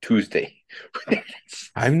 Tuesday.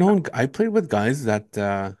 I played with guys that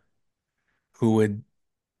who would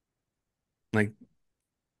like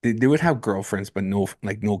they would have girlfriends but no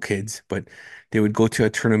kids, but they would go to a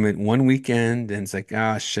tournament one weekend and it's like,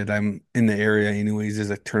 ah shit, I'm in the area anyways, there's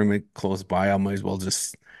a tournament close by, I might as well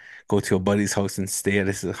just go to a buddy's house and stay at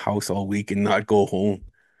his house all week and not go home.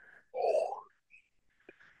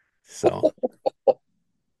 So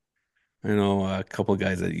I know a couple of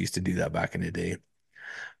guys that used to do that back in the day.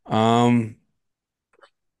 Um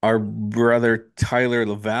our brother Tyler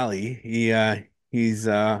Lavallee, he's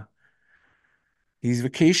he's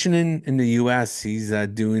vacationing in the US. He's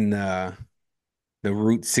doing the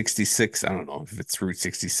Route 66. I don't know if it's Route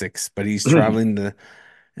 66, but he's traveling in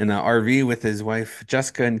an RV with his wife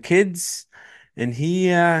Jessica and kids. And he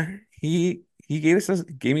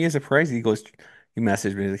gave me a surprise. He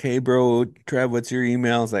messaged me like, "Hey bro, Trev, what's your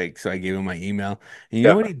email?" I was like, so I gave him my email. And you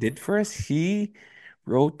know what Yeah. he did for us? He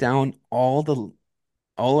wrote down all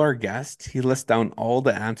our guests. He lists down all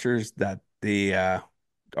the answers that the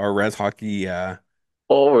our Res Hockey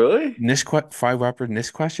Oh, really? Nish 5 rapper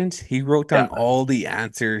Nish questions. He wrote down Yeah. all the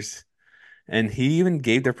answers and he even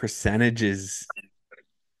gave the percentages.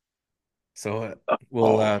 So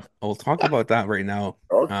Oh, we'll talk about that right now.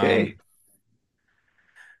 okay. Um,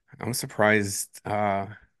 I'm surprised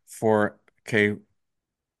for okay,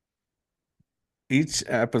 each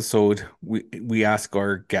episode we ask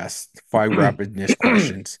our guests 5 rapid Nish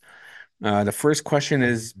questions. The first question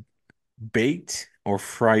is baked or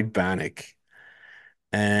fried bannock.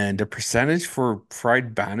 And the percentage for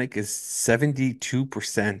fried bannock is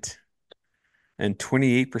 72% and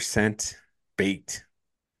 28% baked.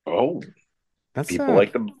 Oh, That's people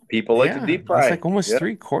like to yeah, deep that's fry. like almost Yeah.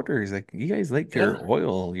 3/4. Like you guys like Yeah. your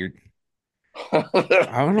oil, your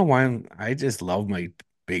I don't know why I just love my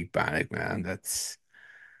big bag, man. That's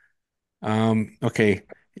okay.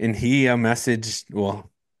 And he messaged, well,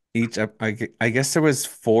 I guess there was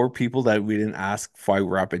four people that we didn't ask five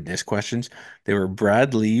rapid Nish questions. They were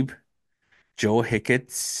Brad Lieb, Joe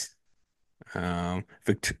Hicketts,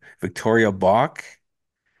 Victoria Bach,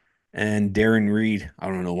 and Darren Reed. I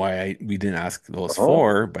don't know why we didn't ask those Oh,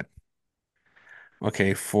 four, but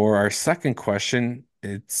okay. For our second question,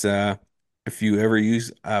 it's if you ever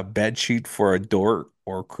use a bed sheet for a door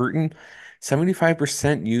or curtain,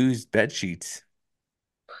 75% used bed sheets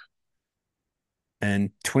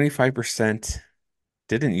and 25%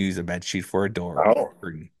 didn't use a bed sheet for a door or oh.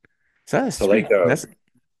 curtain. So So like that's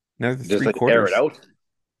another just three like air it quarters. out.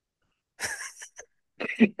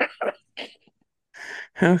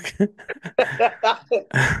 Okay.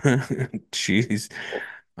 Jeez.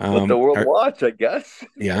 Let the world Are, watch, I guess.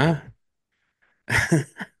 yeah.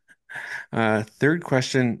 Third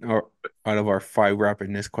question or out of our five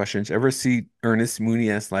rapidness questions. Ever see Ernest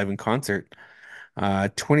Muniz live in concert?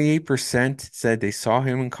 28% said they saw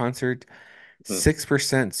him in concert, Hmm.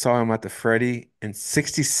 6% saw him at the Freddie, and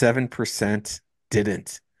 67%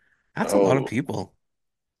 didn't. That's a lot of Oh, people.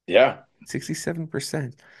 yeah.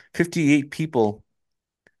 67%. 58 people.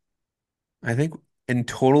 I think in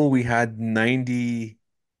total we had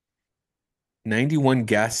 91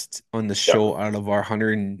 guests on the Yep. show out of our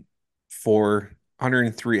 104,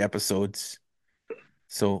 103 episodes.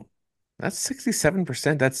 So that's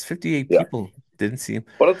 67%. That's 58 Yeah. people didn't see him.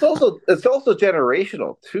 But it's Uh, also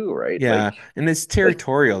generational too, right? yeah, and it's Like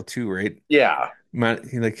territorial too, right? yeah.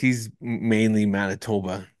 Like he's mainly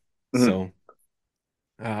Manitoba. Mhm. So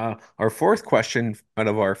our fourth question out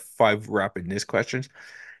of our five rapidness questions,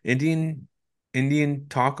 Indian Indian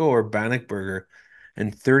taco or Bannock burger?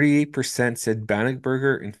 And 38% said Bannock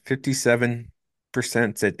burger and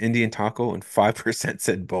 57% said Indian taco and 5%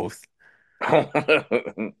 said both.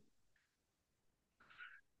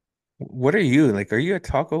 What are you? Like, are you a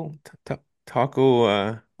taco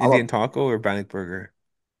I'm a Indian taco or Bannock burger?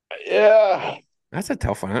 yeah. That's a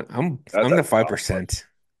tough one. That's I'm a the tough one. 5%.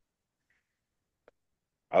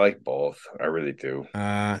 I like both. I really do.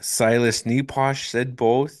 Silas Neposh said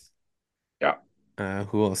both. Yeah.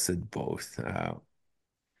 Who else said both?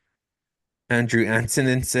 Andrew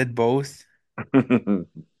Ansonen said both. Who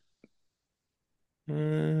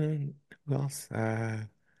else?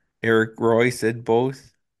 Eric Roy said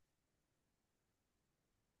both.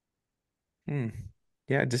 Hmm.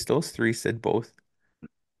 Yeah, just those three said both.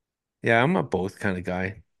 Yeah, I'm a both kind of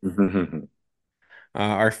guy.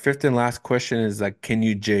 Our fifth and last question is like, can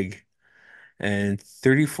you jig? And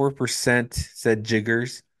 34% said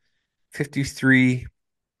jiggers, 53%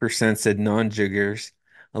 said non-jiggers,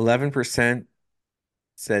 11%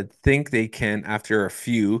 said think they can after a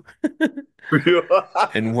few,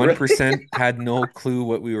 and Really? 1% had no clue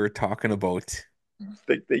what we were talking about.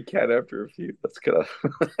 Think they can after a few. That's gonna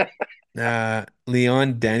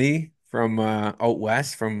Leon Denny from out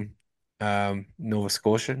west from Nova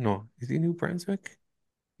Scotia. No, is he New Brunswick?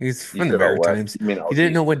 He's you from the said out west. Maritimes. You mean He out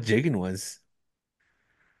didn't know east. what jigging was.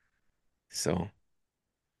 So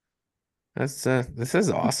that's this is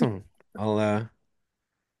awesome. I'll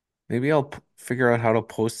maybe I'll figure out how to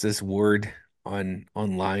post this word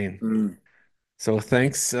online. Mm. So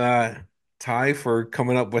thanks Ty for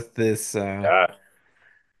coming up with this Yeah.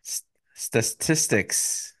 st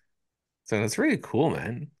statistics. So that's really cool,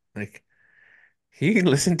 man. Like he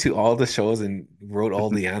listened to all the shows and wrote all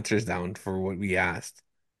the answers down for what we asked.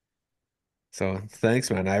 So thanks,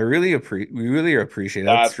 man. We really appreciate it.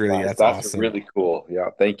 That's nice. That's That's awesome. really cool. Yeah.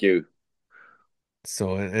 Thank you.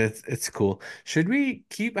 So it's cool. Should we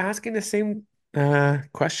keep asking the same Yeah.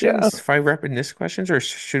 questions, five repetitious questions, or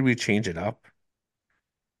should we change it up?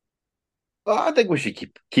 I think we should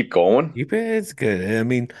keep going. Keep it, it's good. I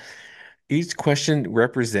mean, each question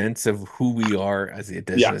represents of who we are as the Yeah.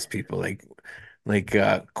 Indigenous people.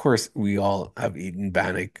 Of course, we all have eaten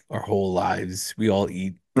Bannock our whole lives. We all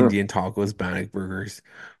eat Mm. Indian tacos, Bannock burgers.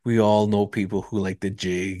 We all know people who like the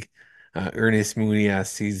jig. Ernest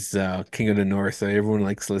Munias, he's King of the North, so everyone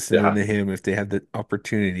likes listening Yeah. to him if they have the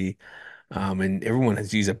opportunity. And everyone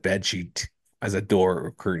has used a bed sheet as a door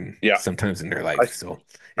or curtain Yeah. sometimes in their I life. So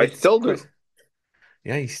I it's still do. quite,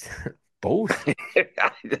 yeah, he's both.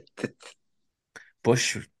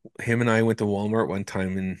 Bush, him and I went to Walmart one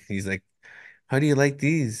time and he's like, how do you like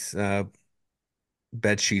these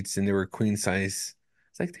bed sheets? And they were queen size.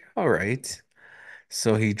 It's like, they're all right.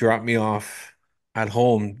 So he dropped me off at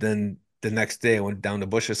home. Then the next day I went down to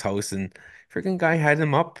Bush's house and freaking guy had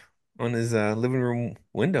him up on his living room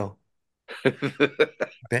window.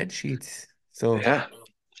 Bed sheets. So Yeah.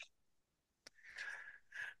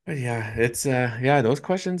 But yeah, it's yeah, those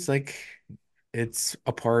questions like it's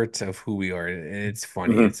a part of who we are. It's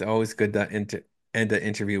funny. Mhm. It's always good to end an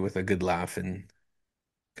interview with a good laugh and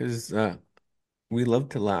because we love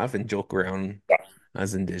to laugh and joke around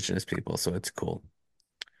as Indigenous people, so it's cool.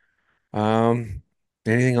 Um,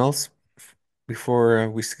 anything else before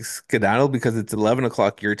we skedaddle? Because it's 11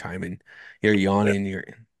 o'clock your time and you're yawning. You're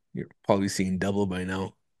probably seeing double by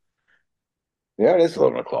now. Yeah, it is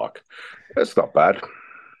 11 o'clock. That's not bad.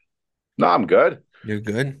 No, I'm good. You're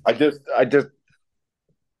good? I just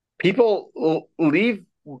people leave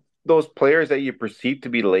those players that you perceive to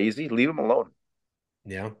be lazy. Leave them alone.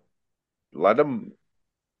 Yeah. Let them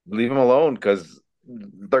leave them alone because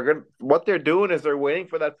they're gonna. What they're doing is they're waiting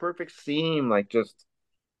for that perfect seam. Like just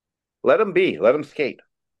let them be. Let them skate.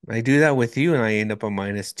 I do that with you and I end up a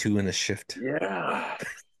 -2 in a shift. Yeah,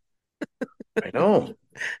 I know.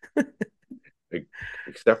 Like,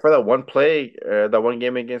 except for that one play, that one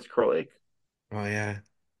game against Crow Lake. Oh yeah.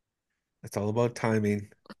 It's all about timing.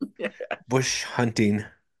 Yeah. Bush hunting.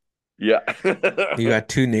 Yeah. You got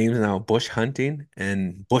two names now, bush hunting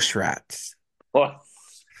and bush rats. Well,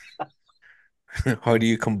 How do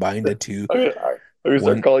you combine the two? I'm gonna start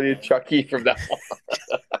One, calling you Chucky from now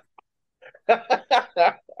on.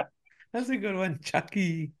 that's a good one,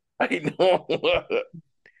 Chucky. I know.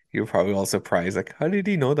 You're probably all surprised, like, how did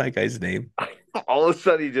he know that guy's name? All of a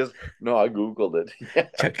sudden, he just no. I googled it.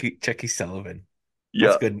 Yeah. Chucky Sullivan.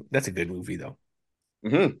 That's Yeah. good. That's a good movie though.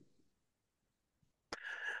 Hmm.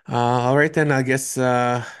 All right then, I guess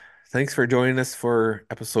thanks for joining us for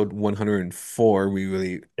episode 104. We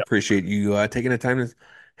really Yeah. appreciate you taking the time to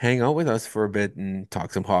hang out with us for a bit and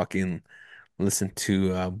talk some hockey and listen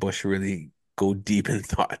to Bush really go deep in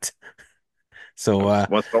thought. So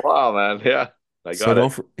Once in a while, man. Yeah. I got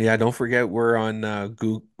it. don't forget we're on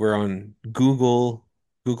Google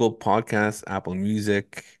Podcasts, Apple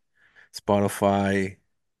Music, Spotify,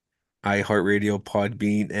 iHeartRadio,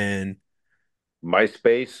 Podbean,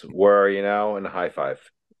 MySpace. Where are you now? And high five.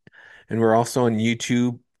 and we're also on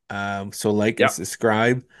YouTube. So like and Yeah.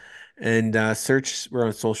 subscribe and search. We're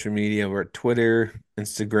on social media. We're at Twitter,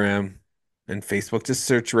 Instagram, and Facebook. Just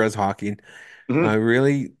search Rez Hockey. Hmm.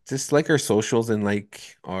 Really, just like our socials and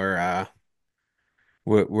like our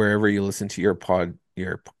wherever you listen to your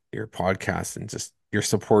podcast and just your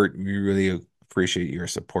support. We really appreciate your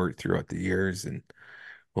support throughout the years, and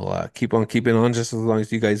we'll keep on keeping on just as long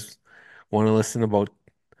as you guys want to listen about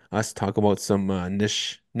us talk about some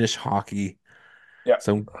niche hockey, Yeah.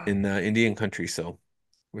 some in Indian country. So,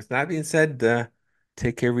 with that being said,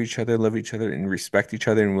 take care of each other, love each other, and respect each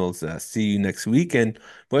other. And we'll see you next week. And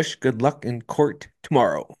Bush, good luck in court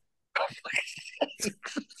tomorrow.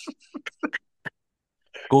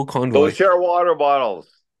 Go Don't Convoy. share water bottles.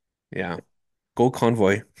 Yeah, go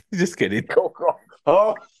Convoy. Just kidding. Go, go.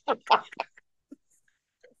 Oh,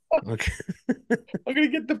 Okay. I'm gonna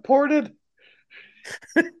get deported.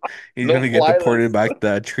 He's No gonna get fly deported list. back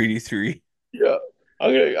to Treaty 3. Yeah.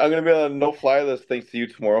 I'm gonna be on a no fly list thanks to you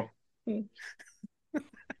tomorrow.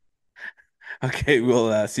 Okay,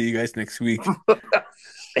 we'll see you guys next week.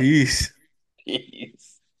 Peace.